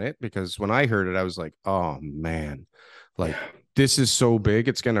ago on it because when I heard it, I was like, oh man, like this is so big.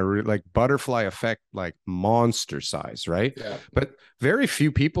 It's gonna like butterfly effect, like monster size, right? Yeah. But very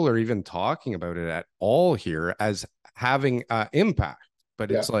few people are even talking about it at all here as having impact. But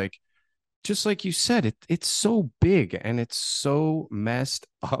Yeah. it's like just like you said, it's so big and it's so messed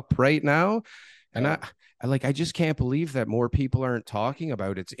up right now. And Yeah. I just can't believe that more people aren't talking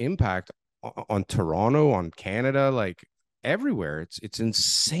about its impact on Toronto, on Canada, like everywhere. It's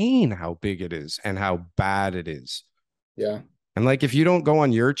insane how big it is and how bad it is. Yeah. And like if you don't go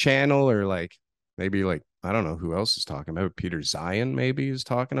on your channel or like maybe like I don't know who else is talking about Peter Zion maybe is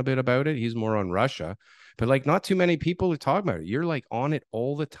talking a bit about it. He's more on Russia, but like not too many people are talking about it. You're like on it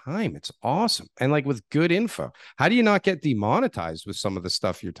all the time. It's awesome. And like with good info. How do you not get demonetized with some of the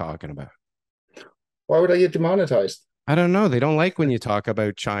stuff you're talking about? Why would I get demonetized? I don't know. They don't like when you talk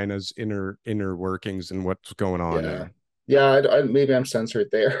about China's inner workings and what's going on Yeah. there. Yeah. Maybe I'm censored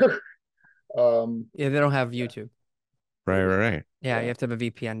there. Yeah, they don't have YouTube. Right. Yeah, Yeah. you have to have a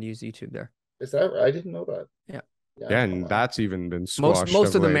VPN to use YouTube there. Is that right? I didn't know that. Yeah. Yeah, and that's even been Most squashed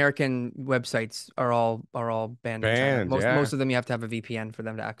of the away. American websites are all banned in China. Banned, yeah. Most of them you have to have a VPN for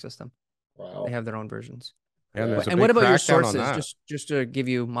them to access them. Wow. They have their own versions. And there's a And big what about your crackdown on sources? that. Just to give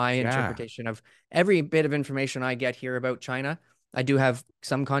you my interpretation of every bit of information I get here about China. I do have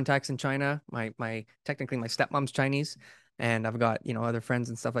some contacts in China. Technically my stepmom's Chinese, and I've got, other friends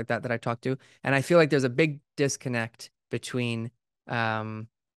and stuff like that I talk to. And I feel like there's a big disconnect between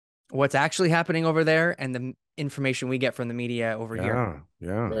what's actually happening over there and the information we get from the media over here.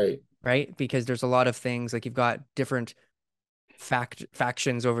 Yeah. Right? Because there's a lot of things like you've got different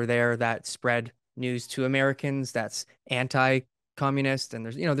factions over there that spread news to Americans that's anti-communist, and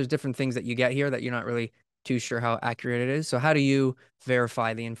there's different things that you get here that you're not really too sure how accurate it is. So how do you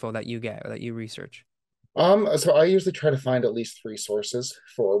verify the info that you get or that you research? So I usually try to find at least three sources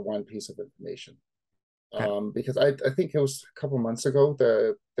for one piece of information. Okay. Because I think it was a couple months ago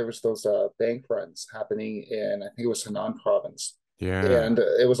there was those bank runs happening in I think it was Henan province. Yeah. And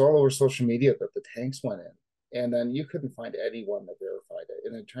it was all over social media that the tanks went in. And then you couldn't find anyone that verified it.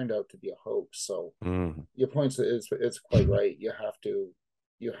 And it turned out to be a hoax. So your point is quite right. You have to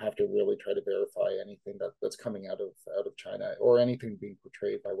really try to verify anything that's coming out of China or anything being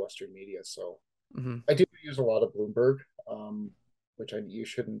portrayed by Western media. So I do use a lot of Bloomberg, which you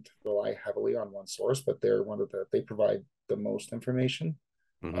shouldn't rely heavily on one source, but they provide the most information.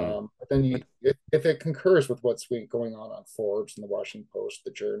 But then if it concurs with what's going on Forbes and the Washington Post,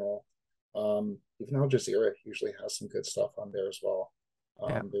 the Journal, even Al Jazeera usually has some good stuff on there as well.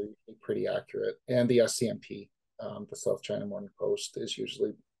 They're usually pretty accurate, and the SCMP, the South China Morning Post, is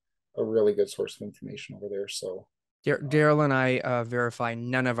usually a really good source of information over there. So Daryl and I verify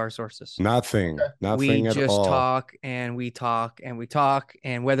none of our sources. Nothing We at just all. talk and we talk and we talk,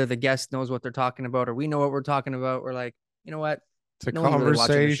 and whether the guest knows what they're talking about or we know what we're talking about, we're like, you know what? It's a No one's really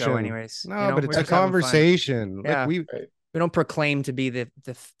watching the show conversation. anyways. No, but it's we're a just having fun. conversation. Yeah. Like we don't proclaim to be the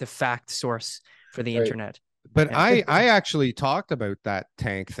fact source for the internet. But Yeah. I actually talked about that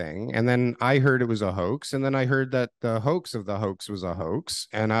tank thing, and then I heard it was a hoax, and then I heard that the hoax of the hoax was a hoax,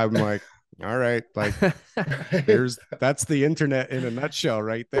 and I'm like, all right, like that's the internet in a nutshell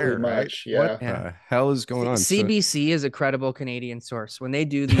right there. Pretty much, right? yeah. What the hell is going on? CBC is a credible Canadian source. When they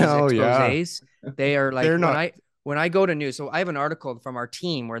do these Oh, exposés, they are like They're not- when I go to news. So I have an article from our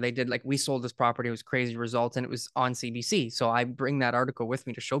team where they did like we sold this property, it was crazy results, and it was on CBC. So I bring that article with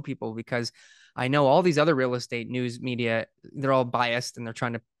me to show people because I know all these other real estate news media, they're all biased and they're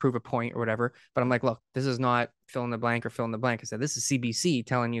trying to prove a point or whatever. But I'm like, look, this is not fill in the blank or fill in the blank. I said, this is CBC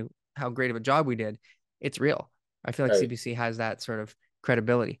telling you how great of a job we did. It's real. I feel like CBC has that sort of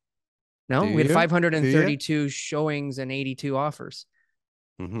credibility. No, we had 532 showings and 82 offers.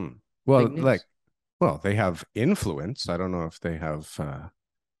 Well, they have influence. I don't know if they have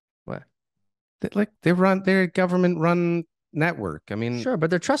what? They're a government run network. I mean, sure, but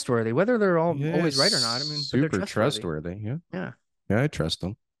they're trustworthy. Whether they're always right or not, I mean, super trustworthy. Yeah, I trust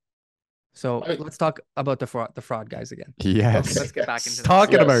them. So let's talk about the fraud guys again. Yes, let's get back into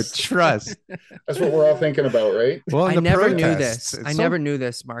talking about trust. That's what we're all thinking about, right? Well, I never knew this. I never knew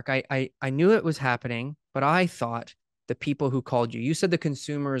this, Mark. I knew it was happening, but I thought the people who called you said the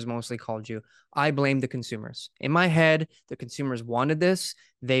consumers mostly called you. I blamed the consumers. In my head, the consumers wanted this.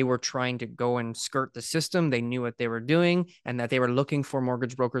 They were trying to go and skirt the system. They knew what they were doing and that they were looking for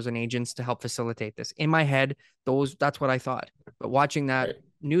mortgage brokers and agents to help facilitate this. In my head, that's what I thought. But watching that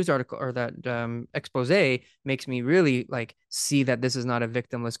news article or that expose makes me really like see that this is not a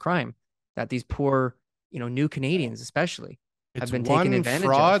victimless crime, that these poor, new Canadians especially have It's been taken one advantage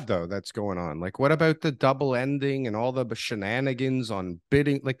fraud of. though that's going on. Like, what about the double ending and all the shenanigans on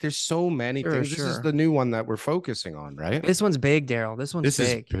bidding? Like, there's so many Sure, things. This is sure. the new one that we're focusing on, right? This one's big, Daryl. This one's This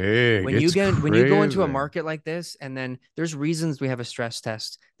is big. big. It's When you go into a crazy. market like this, and then there's reasons we have a stress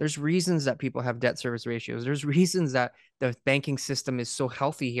test. There's reasons that people have debt service ratios. There's reasons that the banking system is so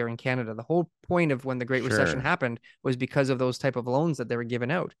healthy here in Canada. The whole point of when the Great Recession Sure. happened was because of those type of loans that they were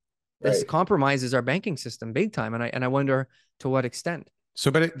given out. This Right. compromises our banking system big time, and I wonder to what extent.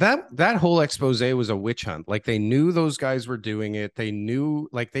 So, but that whole expose was a witch hunt. Like, they knew those guys were doing it. They knew,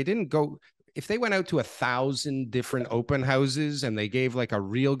 like, they didn't go. If they went out to 1,000 different open houses and they gave like a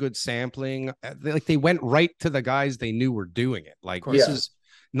real good sampling, they went right to the guys they knew were doing it. Like, this Yeah. is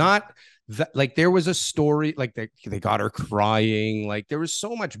not that. Like, there was a story. Like, they got her crying. Like, there was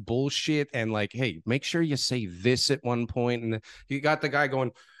so much bullshit. And like, hey, make sure you say this at one point. And you got the guy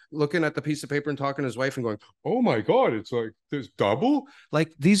going, looking at the piece of paper and talking to his wife and going, oh my God, it's like there's double.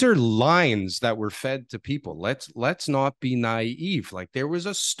 Like, these are lines that were fed to people. Let's not be naive. Like, there was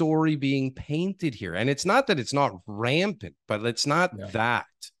a story being painted here. And it's not that it's not rampant, but it's not that,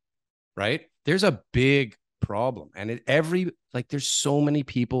 right? There's a big problem. And there's so many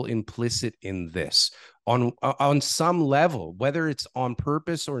people implicit in this on some level, whether it's on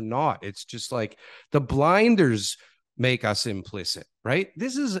purpose or not. It's just like the blinders make us implicit, right?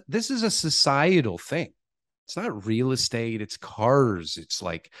 This is a societal thing. It's not real estate, it's cars, it's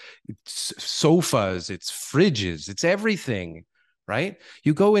like it's sofas, it's fridges, it's everything, right?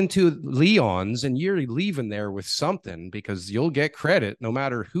 You go into Leon's and you're leaving there with something because you'll get credit no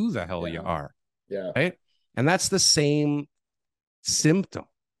matter who the hell you are. Yeah. Right? And that's the same symptom,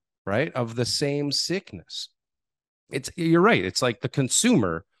 right? Of the same sickness. You're right. It's like the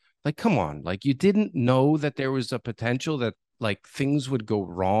consumer, like, come on, like, you didn't know that there was a potential that like things would go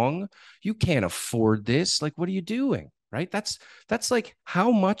wrong. You can't afford this. Like, what are you doing? Right? That's like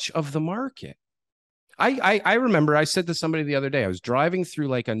how much of the market. I remember I said to somebody the other day, I was driving through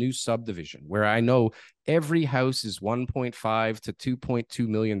like a new subdivision where I know every house is 1.5 to 2.2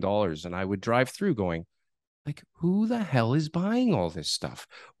 million dollars. And I would drive through going, like, who the hell is buying all this stuff?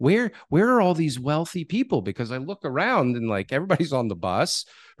 Where are all these wealthy people? Because I look around and like everybody's on the bus,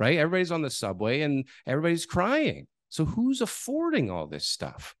 right? Everybody's on the subway and everybody's crying. So who's affording all this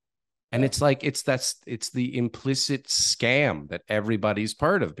stuff? And it's like it's the implicit scam that everybody's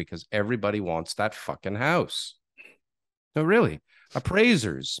part of because everybody wants that fucking house. No, really.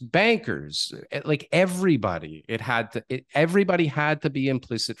 Appraisers, bankers, like everybody, everybody had to be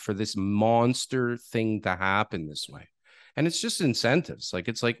implicit for this monster thing to happen this way. And it's just incentives. Like,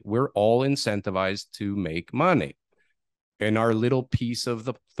 it's like we're all incentivized to make money in our little piece of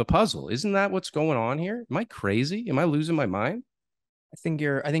the puzzle. Isn't that what's going on here? Am I crazy? Am I losing my mind? I think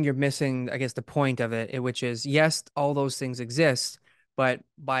you're missing, I guess, the point of it, which is yes, all those things exist, but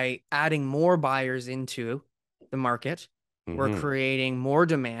by adding more buyers into the market, we're creating more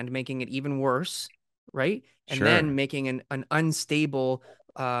demand, making it even worse, right? And then making an unstable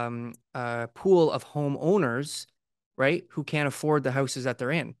pool of homeowners, right, who can't afford the houses that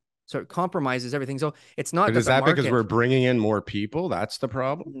they're in. So it compromises everything. So it's not But that is the that because market, we're bringing in more people? That's the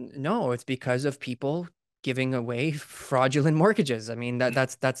problem. no, it's because of people giving away fraudulent mortgages. I mean,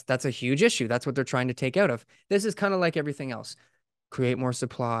 that's a huge issue. That's what they're trying to take out of. This is kind of like everything else. Create more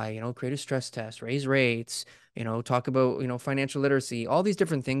supply, create a stress test, raise rates, talk about, financial literacy, all these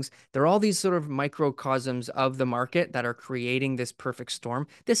different things. They're all these sort of microcosms of the market that are creating this perfect storm.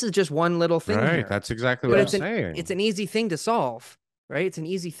 This is just one little thing Right. here. That's exactly But what I'm it's saying. it's an easy thing to solve, right? It's an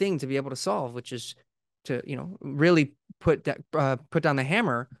easy thing to be able to solve, which is to, really put down the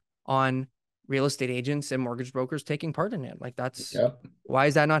hammer on real estate agents and mortgage brokers taking part in it. Like, that's why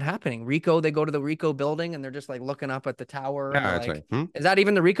is that not happening? Rico, they go to the Rico building and they're just like looking up at the tower. Yeah, and it's like, is that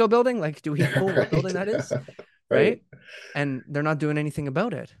even the Rico building? Like, do we know what building that is? Right. And they're not doing anything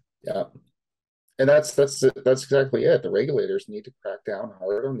about it. Yeah. And that's exactly it. The regulators need to crack down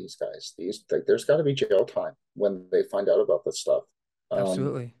hard on these guys. There's got to be jail time when they find out about this stuff.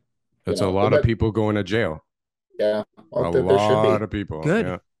 Absolutely. That's a lot of people going to jail. Yeah. Well, A lot of people.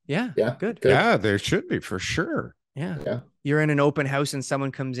 Good. Yeah. Good. Yeah, there should be for sure. Yeah. You're in an open house and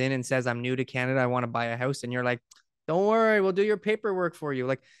someone comes in and says, I'm new to Canada, I want to buy a house. And you're like, don't worry, we'll do your paperwork for you.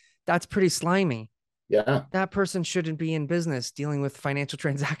 Like, that's pretty slimy. Yeah. That person shouldn't be in business dealing with financial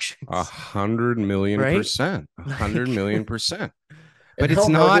transactions. 100 million %. 100 million %. But And it's how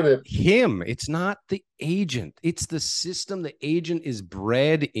not hard would him. It's not the agent. It's the system the agent is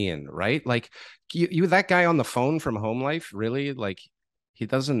bred in, right? Like, you that guy on the phone from Home Life, really? Like, He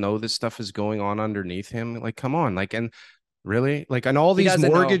doesn't know this stuff is going on underneath him. Like, come on. Like, and really, like, and all He these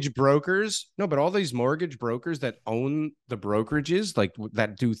doesn't know. mortgage brokers, no, but all these mortgage brokers that own the brokerages, like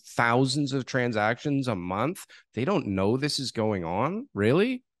that do thousands of transactions a month, they don't know this is going on.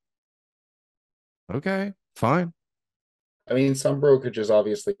 Really? Okay, fine. I mean, some brokerages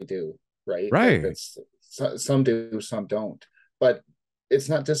obviously do, right? Like Right. that's some do, some don't. But it's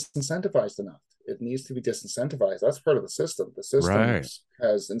not disincentivized enough. It needs to be disincentivized. That's part of the system. The system Right.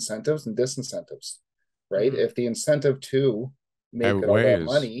 has incentives and disincentives, right? Mhm. If the incentive to make all that Outweighs.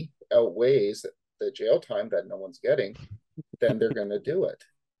 money outweighs the jail time that no one's getting, then they're going to do it,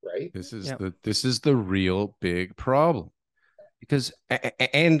 right? Yep. This is the real big problem. Because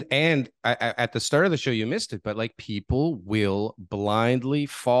and at the start of the show you missed it, but like people will blindly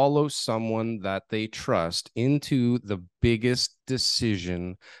follow someone that they trust into the biggest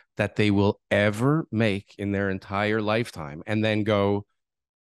decision that they will ever make in their entire lifetime, and then go,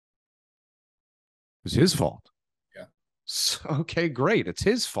 it was his fault. Yeah. So, okay, great, it's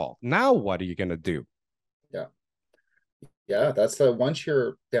his fault. Now what are you going to do? Yeah. Yeah, that's the once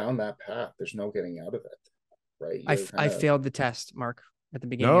you're down that path, there's no getting out of it, right? I failed the test, Mark, at the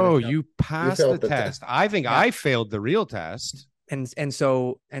beginning of No, the show. you passed the test. I think Yeah. I failed the real test. And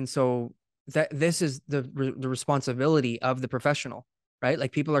so that this is the responsibility of the professional, right?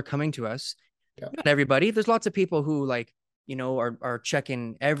 Like people are coming to us. Yeah. Not everybody. There's lots of people who like, you know, are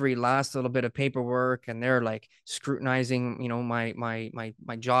checking every last little bit of paperwork, and they're like scrutinizing, you know,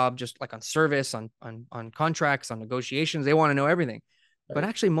 my job, just like on service, on contracts, on negotiations. They want to know everything. Right. But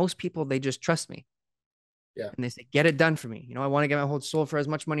actually most people, they just trust me. Yeah. And they say, get it done for me. You know, I want to get my whole soul for as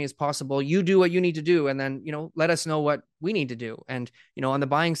much money as possible. You do what you need to do. And then, you know, let us know what we need to do. And, you know, on the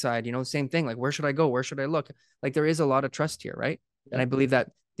buying side, you know, same thing. Like, where should I go? Where should I look? Like, there is a lot of trust here, right? Yeah. And I believe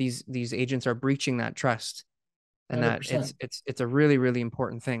that these agents are breaching that trust, and 100%. that it's a really, really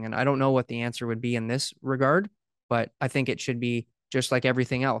important thing. And I don't know what the answer would be in this regard, but I think it should be just like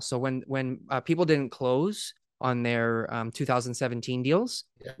everything else. So when people didn't close on their 2017 deals,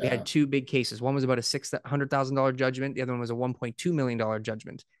 Yeah. we had two big cases. One was about a $600,000 judgment. The other one was a $1.2 million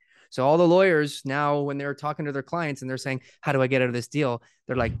judgment. So all the lawyers now, when they're talking to their clients and they're saying, how do I get out of this deal?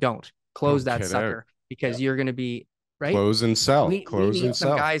 They're like, don't close that sucker, because you're going to be right. Close and sell. We Close need and some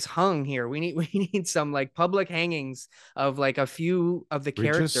sell. guys hung here. We need some like public hangings of like a few of the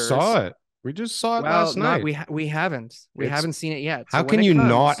characters. We just saw it. We just saw it last night. We haven't seen it yet. How can you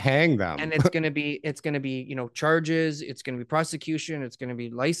not hang them? And it's gonna be you know, charges. It's gonna be prosecution. It's gonna be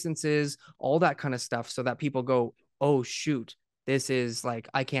licenses, all that kind of stuff, so that people go, oh shoot, this is like,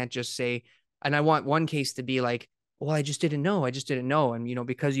 I can't just say. And I want one case to be like, well, I just didn't know. And, you know,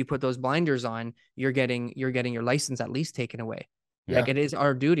 because you put those blinders on, you're getting your license at least taken away. Yeah. Like, it is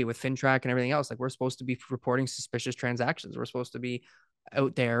our duty with FinTrack and everything else. Like, we're supposed to be reporting suspicious transactions. We're supposed to be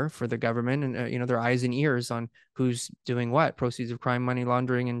out there for the government and, you know, their eyes and ears on who's doing what. Proceeds of crime, money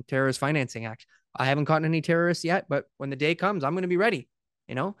laundering, and terrorist financing act. I haven't caught any terrorists yet, but when the day comes, I'm going to be ready,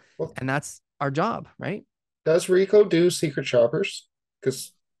 you know, and that's our job, right? Does RICO do secret shoppers?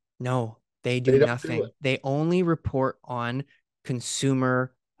 Because no, they do nothing. They only report on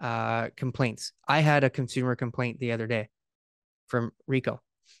consumer complaints. I had a consumer complaint the other day from RICO.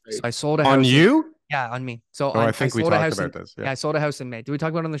 Right. So I sold a house. On you? Yeah, on me. So I think we talked about this. Yeah, I sold a house in May. Did we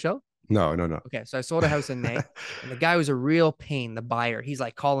talk about it on the show? No. Okay, so I sold a house in May, and the guy was a real pain, the buyer. He's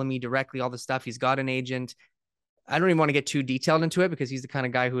like calling me directly, all the stuff. He's got an agent. I don't even want to get too detailed into it, because he's the kind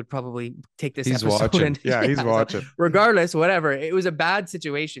of guy who would probably take this episode. Watching. He's watching. So regardless, whatever. It was a bad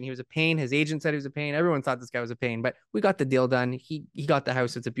situation. He was a pain. His agent said he was a pain. Everyone thought this guy was a pain, but we got the deal done. He got the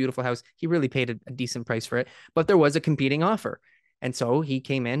house. It's a beautiful house. He really paid a decent price for it, but there was a competing offer. And so he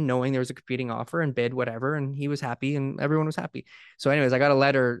came in knowing there was a competing offer and bid whatever, and he was happy and everyone was happy. So anyways, I got a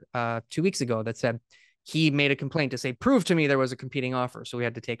letter 2 weeks ago that said he made a complaint to say, prove to me there was a competing offer. So we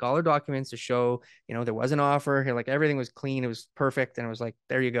had to take all our documents to show, you know, there was an offer here, like everything was clean. It was perfect. And it was like,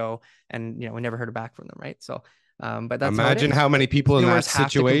 there you go. And, you know, we never heard back from them. Right. So, but that's imagine how many people in that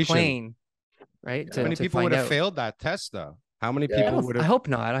situation, complain, right? How many people would have failed that test though? How many people would have? I hope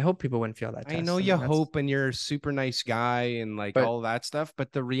not. I hope people wouldn't fail that test. I know you hope, and you're a super nice guy and like all that stuff.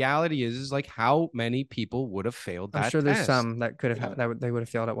 But the reality is like how many people would have failed that test? I'm sure there's some that could have that they would have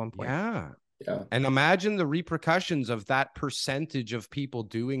failed at one point. Yeah. And imagine the repercussions of that percentage of people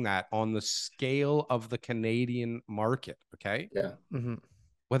doing that on the scale of the Canadian market. Okay. Yeah. Mm-hmm.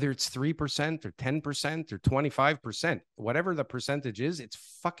 Whether it's 3% or 10% or 25%, whatever the percentage is, it's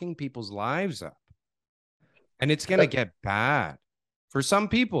fucking people's lives up. And it's going to get bad for some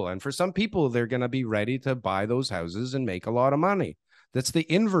people. And for some people, they're going to be ready to buy those houses and make a lot of money. That's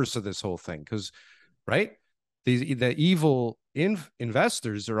the inverse of this whole thing. Because, right, the evil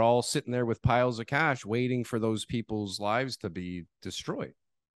investors are all sitting there with piles of cash waiting for those people's lives to be destroyed.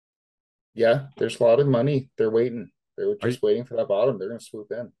 Yeah, there's a lot of money. They're waiting. They're Are, just waiting for that bottom. They're going to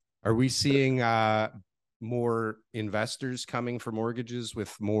swoop in. are we seeing more investors coming for mortgages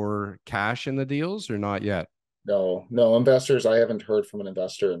with more cash in the deals, or not yet? No, no investors. I haven't heard from an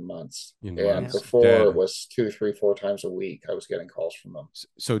investor in months. In And months. before Dead. it was 2, 3, 4 times a week. I was getting calls from them.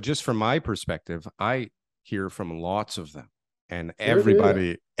 So just from my perspective, I hear from lots of them. And Where do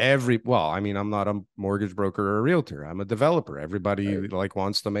you? everybody, well, I mean, I'm not a mortgage broker or a realtor. I'm a developer. Everybody Right. like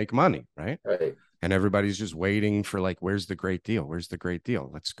wants to make money, right? Right. And everybody's just waiting for like, where's the great deal? Where's the great deal?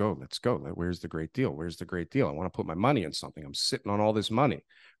 Let's go. Where's the great deal? Where's the great deal? I want to put my money in something. I'm sitting on all this money,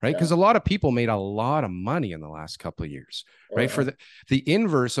 right? Yeah. Because a lot of people made a lot of money in the last couple of years, right? Oh, For yeah. the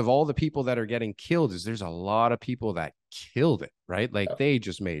inverse of all the people that are getting killed is there's a lot of people that killed it, right? Like Yeah. they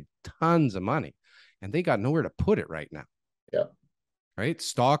just made tons of money and they got nowhere to put it right now. Yeah. Right.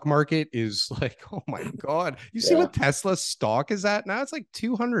 Stock market is like, oh my God. You see Yeah. what Tesla stock is at now? It's like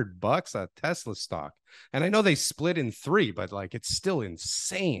 $200 a Tesla stock. And I know they split in 3, but like it's still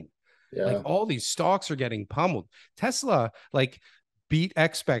insane. Yeah. Like all these stocks are getting pummeled. Tesla like beat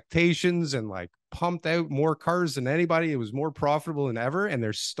expectations and like pumped out more cars than anybody. It was more profitable than ever. And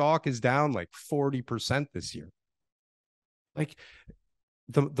their stock is down like 40% this year. Like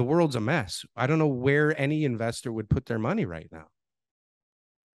the world's a mess. I don't know where any investor would put their money right now.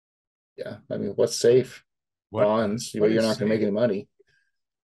 Yeah. I mean, what's safe? Bonds. You're not going to make any money.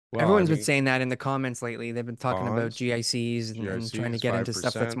 Well, Everyone's been saying that in the comments lately. They've been talking about bonds, GICs and trying to GICs, get into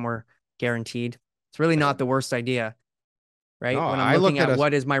stuff that's 5%. more guaranteed. It's really not the worst idea, right? No, When I I'm looking look at at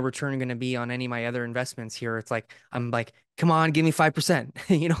what is my return going to be on any of my other investments here, it's like I'm like, come on, give me 5%,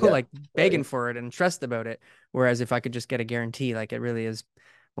 you know, Yeah, like begging right. for it and stressed about it. Whereas if I could just get a guarantee, like it really is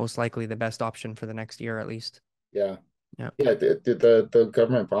most likely the best option for the next year at least. Yeah. Yeah. Yeah. The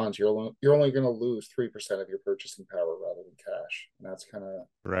government bonds, you're only going to lose 3% of your purchasing power rather than cash. And that's kind of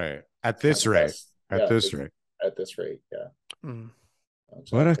right at this rate. At this rate. At this rate. Yeah. Mm.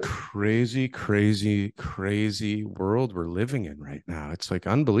 What a Exactly. crazy, crazy, crazy world we're living in right now. It's like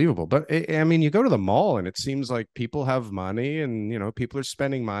unbelievable. But I mean, you go to the mall and it seems like people have money and, you know, people are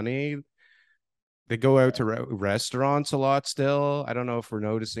spending money. They go out to restaurants a lot still. I don't know if we're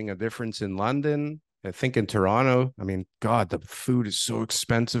noticing a difference in London. I think in Toronto, I mean, God, the food is so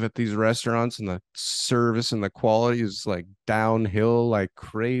expensive at these restaurants and the service and the quality is like downhill like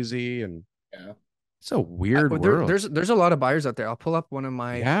crazy. And Yeah. it's a weird There, world. there's a lot of buyers out there. I'll pull up one of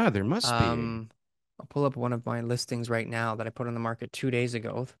my Yeah, there must be. I'll pull up one of my listings right now that I put on the market 2 days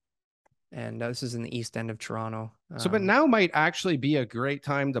ago. And this is in the east end of Toronto. So, but now might actually be a great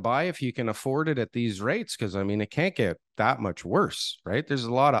time to buy if you can afford it at these rates, because I mean, it can't get that much worse, right? There's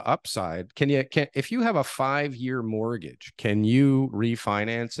a lot of upside. If you have a 5-year mortgage, can you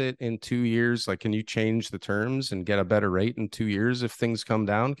refinance it in 2 years? Like, can you change the terms and get a better rate in 2 years if things come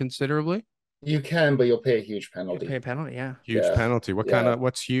down considerably? You can, but you'll pay a huge you penalty. pay a penalty, yeah. Huge Yeah. penalty.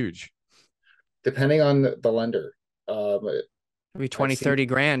 What's huge? Depending on the lender. Maybe 20, seen- 30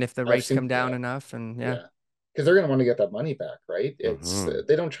 grand if the I've rates seen- come down yeah. enough. And Yeah. Because they're going to want to get that money back, right? It's Mhm.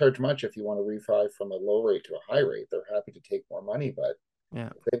 They don't charge much if you want to refi from a low rate to a high rate. They're happy to take more money, but Yeah.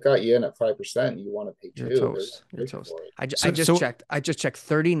 if they've got you in at 5% and you want to pay 2, You're they're toast. not You're looking toast. for it. I So- just so- checked. I just checked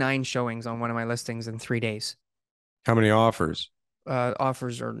 39 showings on one of my listings in 3 days. How many offers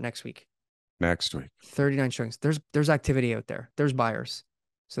Offers are next week. next week? 39 showings. There's activity out there. There's buyers.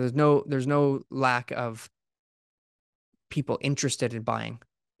 So there's no lack of people interested in buying.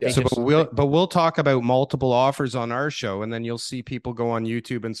 Yeah. They So, just- but we'll talk about multiple offers on our show, and then you'll see people go on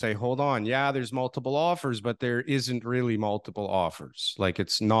YouTube and say, "Hold on, yeah, there's multiple offers, but there isn't really multiple offers. Like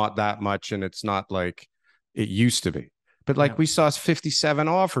it's not that much, and it's not like it used to be." But like Yeah. we saw 57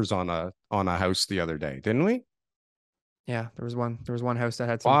 offers on a house the other day, didn't we? Yeah, there was one house that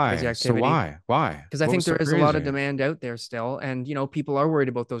had some crazy Why? So activity. why? Because I What think was so there is a lot of crazy? demand out there still. And, you know, people are worried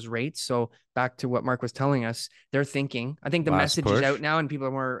about those rates. So back to what Mark was telling us, they're thinking, I think the Last message is push. out now and people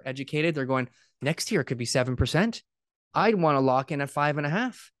are more educated. They're going, next year it could be 7%. I'd want to lock in at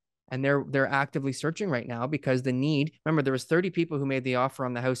 5.5. And they're actively searching right now because the need, remember, there was 30 people who made the offer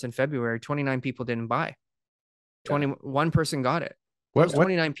on the house in February. 29 people didn't buy. 21 person got it. Those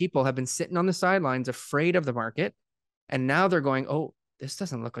 29 people have been sitting on the sidelines, afraid of the market. And now they're going, oh, this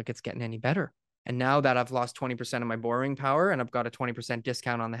doesn't look like it's getting any better. And now that I've lost 20% of my borrowing power and I've got a 20%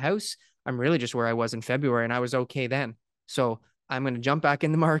 discount on the house, I'm really just where I was in February and I was okay then. So I'm going to jump back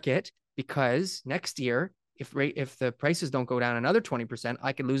in the market because next year, if the prices don't go down another 20%,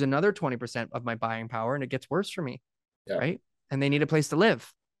 I could lose another 20% of my buying power and it gets worse for me. Yeah. Right. And they need a place to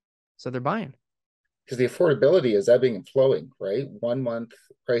live. So they're buying. because the affordability is ebbing and flowing, right? 1 month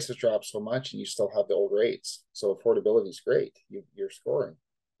prices drop so much and you still have the old rates. So affordability is great. You're scoring.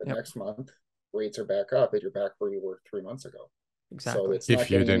 The Yep, next month, rates are back up and you're back where you were 3 months ago. So exactly. it's not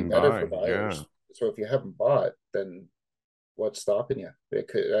If you getting any didn't better for buy, yeah. buyers. So if you haven't bought, then what's stopping you? It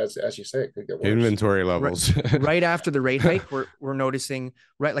could, as you say, it could get worse. Inventory Right, levels. right after the rate hike, we're noticing,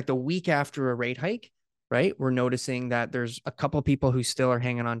 right, like the week after a rate hike, right, we're noticing that there's a couple people who still are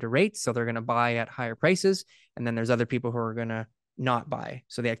hanging on to rates, so they're going to buy at higher prices, and then there's other people who are going to not buy.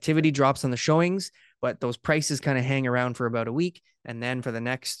 So the activity drops on the showings, but those prices kind of hang around for about a week, and then for the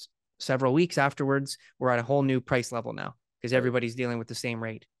next several weeks afterwards, we're at a whole new price level now because Right. everybody's dealing with the same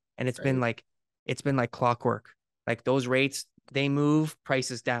rate, and Right. it's been like clockwork. Like those rates, they move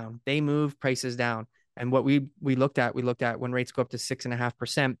prices down, they move prices down. And what we looked at when rates go up to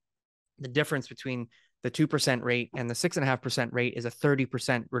 6.5%, the difference between the 2% rate and the 6.5% rate is a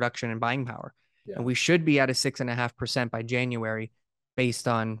 30% reduction in buying power. Yeah. And we should be at a 6.5% by January based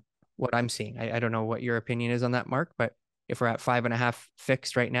on what I'm seeing. I don't know what your opinion is on that, Mark, but if we're at 5.5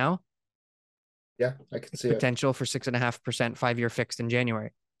 fixed right now, Yeah, I can see it. potential for 6.5% 5-year fixed in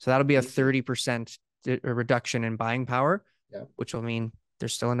January. So that'll be a Easy. 30% reduction in buying power, Yeah. which will mean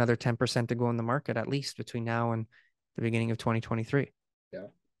there's still another 10% to go in the market at least between now and the beginning of 2023. Yeah.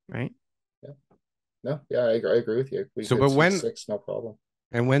 Right. Yeah. No, yeah, I agree with you. We So, could but see when six, no problem.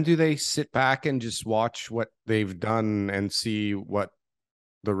 and when do they sit back and just watch what they've done and see what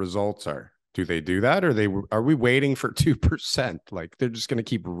the results are? Do they do that, or are we waiting for 2%? Like they're just going to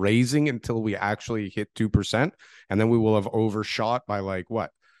keep raising until we actually hit 2%, and then we will have overshot by like what,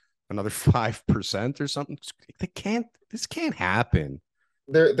 another 5% or something? This can't happen.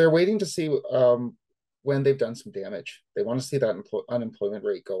 They're waiting to see when they've done some damage. They want to see that unemployment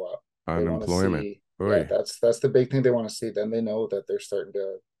rate go up. They want to Unemployment. see, yeah, Oy. that's the big thing they want to see. Then they know that they're starting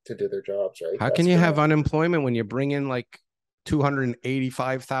to do their jobs, right? How can That's you have gonna, unemployment when you bring in like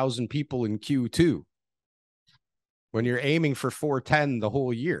 285,000 people in Q2? When you're aiming for 410 the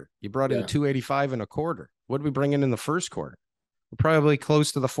whole year, you brought in yeah, 285 in a quarter. What did we bring in the first quarter? We're probably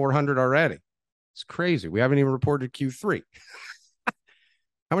close to the 400 already. It's crazy. We haven't even reported Q3.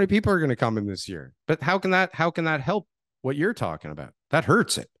 How many people are going to come in this year? But how can that help what you're talking about? That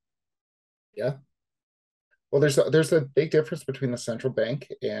hurts it. yeah. Well, there's a big difference between the central bank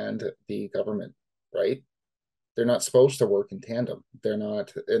and the government, right? They're not supposed to work in tandem. They're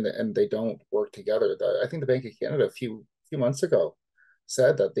not, and they don't work together. I think the Bank of Canada a few months ago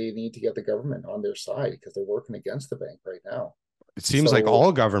said that they need to get the government on their side because they're working against the bank right now. It seems like So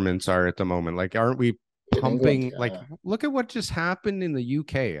all governments are at the moment. Like, aren't we in England, pumping? Like, look at what just happened in the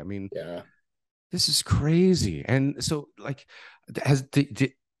UK. I mean, yeah, this is crazy. And so, like,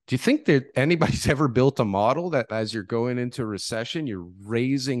 do you think that anybody's ever built a model that as you're going into a recession, you're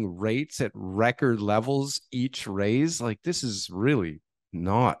raising rates at record levels each raise? Like, this is really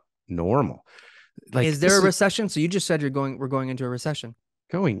not normal. Like, Is there a recession? So you just said we're going into a recession.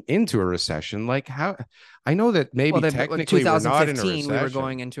 going into a recession. Like, how? I know that maybe Well, technically we're not in a 2015 we were recession.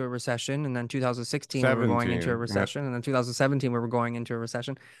 going into a recession, and then 2016 we were going into a 17, yeah. recession, and then 2017 we were going into a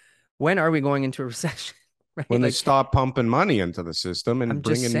recession. When are we going into a recession? Right? When they Like, stop pumping money into the system and I'm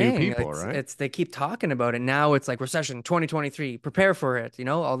just bringing new saying, people, right? it's they keep talking about it. Now it's like recession 2023, prepare for it. You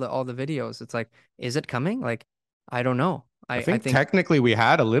know, all the videos. It's like, is it coming? Like, I don't know. I I think think technically we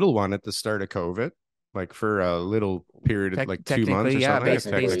had a little one at the start of COVID, like for a little period of like 2 months technically, or yeah, something. A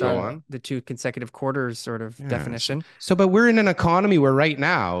technically, technical yeah. one. the two consecutive quarters sort of Yeah. definition. So, but we're in an economy where right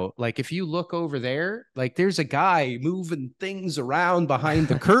now, like if you look over there, like there's a guy moving things around behind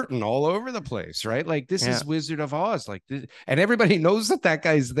the curtain all over the place, right? Like this Yeah. is Wizard of Oz, like this, and everybody knows that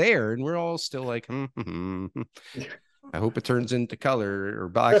guy's there, and we're all still like, I hope it turns into color or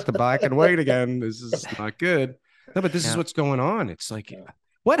back to black and white again. This is not good. No, but this is Yeah. what's going on. It's like, Yeah.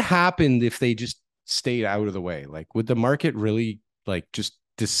 what happened if they just stayed out of the way? Like, would the market really like just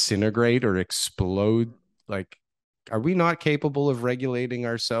disintegrate or explode? Like, are we not capable of regulating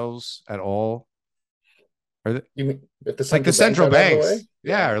ourselves at all? You mean if the Like the central central bank got out of the banks? way?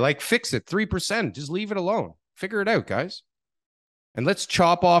 Yeah, or like fix it 3%. Just leave it alone. Figure it out, guys. And let's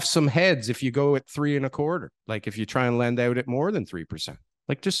chop off some heads if you go at 3.25. Like if you try and lend out at more than 3%,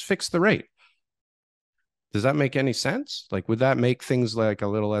 like just fix the rate. Does that make any sense? Like, would that make things like a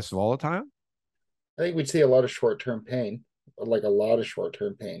little less volatile? I think we'd see a lot of short-term pain, like a lot of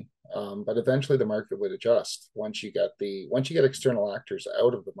short-term pain. But eventually the market would adjust once you get external actors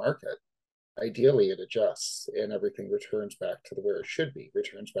out of the market. Ideally, it adjusts and everything returns back to where it should be,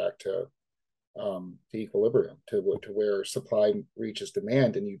 returns back to equilibrium, to where supply reaches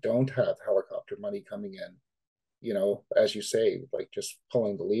demand, and you don't have helicopter money coming in. You know, as you say, like just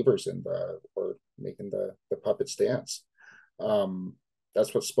pulling the levers or making puppet stance.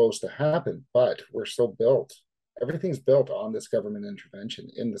 That's what's supposed to happen, but we're still built. Everything's built on this government intervention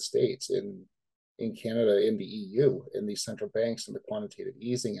in the States, in Canada, in the EU, in these central banks, and the quantitative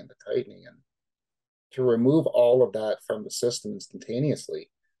easing and the tightening. And to remove all of that from the system instantaneously,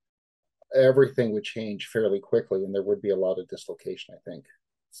 everything would change fairly quickly, and there would be a lot of dislocation, I think.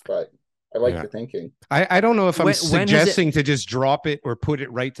 But I like your thinking. I don't know if I'm suggesting to just drop it or put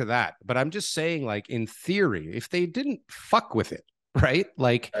it right to that, but I'm just saying, like, in theory, if they didn't fuck with it, right?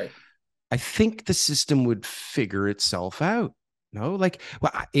 Like, right. I think the system would figure itself out. No, like,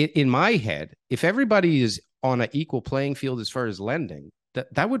 well, in my head, if everybody is on an equal playing field as far as lending,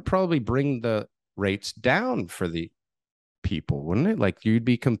 that would probably bring the rates down for the people, wouldn't it? Like, you'd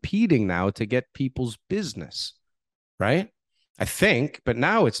be competing now to get people's business, right? I think, but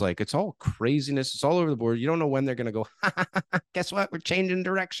now it's like, it's all craziness. It's all over the board. You don't know when they're going to go, guess what? We're changing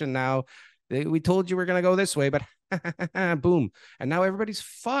direction now. We told you we're going to go this way, but boom. And now everybody's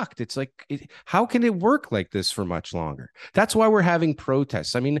fucked. It's like, how can it work like this for much longer? That's why we're having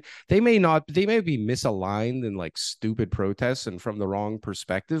protests. I mean, they may be misaligned and like stupid protests and from the wrong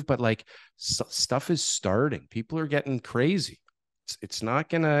perspective, but like stuff is starting. People are getting crazy. It's not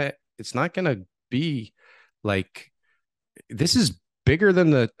gonna be like, this is bigger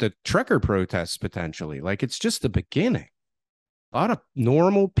than the Trekker protests potentially. Like, it's just the beginning. A lot of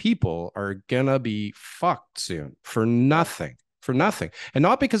normal people are gonna be fucked soon for nothing, and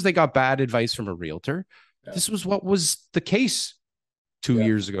not because they got bad advice from a realtor. Yeah. This was what was the case 2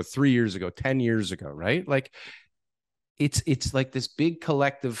 years ago, 3 years ago, 10 years ago, right? Like, it's like this big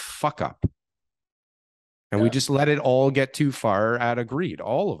collective fuck up, and we just let it all get too far out of greed,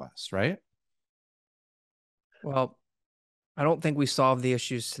 all of us, right? Well, I don't think we solved the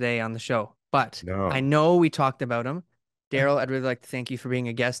issues today on the show, but I know we talked about them. Daryl, I'd really like to thank you for being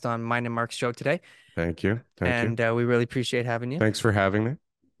a guest on mine and Mark's show today. Thank you. And we really appreciate having you. Thanks for having me.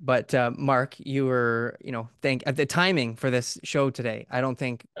 But Mark, you were, the timing for this show today, I don't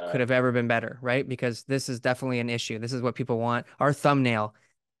think could have ever been better, right? Because this is definitely an issue. This is what people want. Our thumbnail,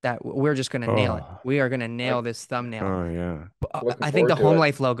 that we're just going to nail it. We are going to nail this thumbnail. Oh, yeah. I think the Home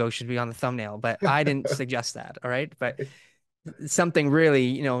Life logo should be on the thumbnail, but I didn't suggest that. All right. But something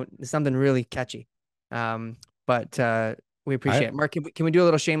really, something really catchy. But we appreciate it. Mark, can we do a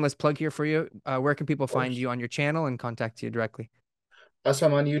little shameless plug here for you? Where can people find you on your channel and contact you directly? So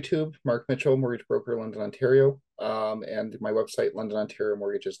I'm on YouTube, Mark Mitchell, mortgage broker, London, Ontario, and my website,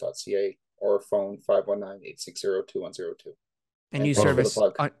 londonontario-mortgages.ca, or phone 519-860-2102. And you service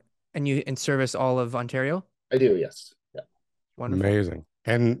service all of Ontario? I do, yes. Yeah. Wonderful. Amazing.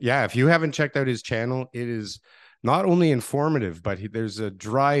 And yeah, if you haven't checked out his channel, it is not only informative, but there's a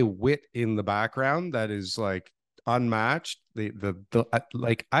dry wit in the background that is like unmatched.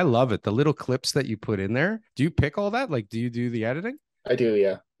 Like, I love it. The little clips that you put in there. Do you pick all that? Like, do you do the editing? I do,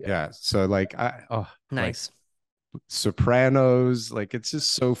 yeah. So like, nice. Like, Sopranos, like, it's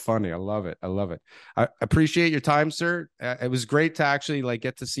just so funny. I love it. I appreciate your time, sir. It was great to actually like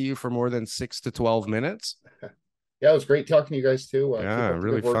get to see you for more than 6 to 12 minutes. Yeah, it was great talking to you guys too. Yeah,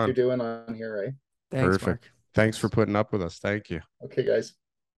 really good work fun. You're doing on here, right? Thanks, perfect. Mark. Thanks for putting up with us. Thank you. Okay, guys.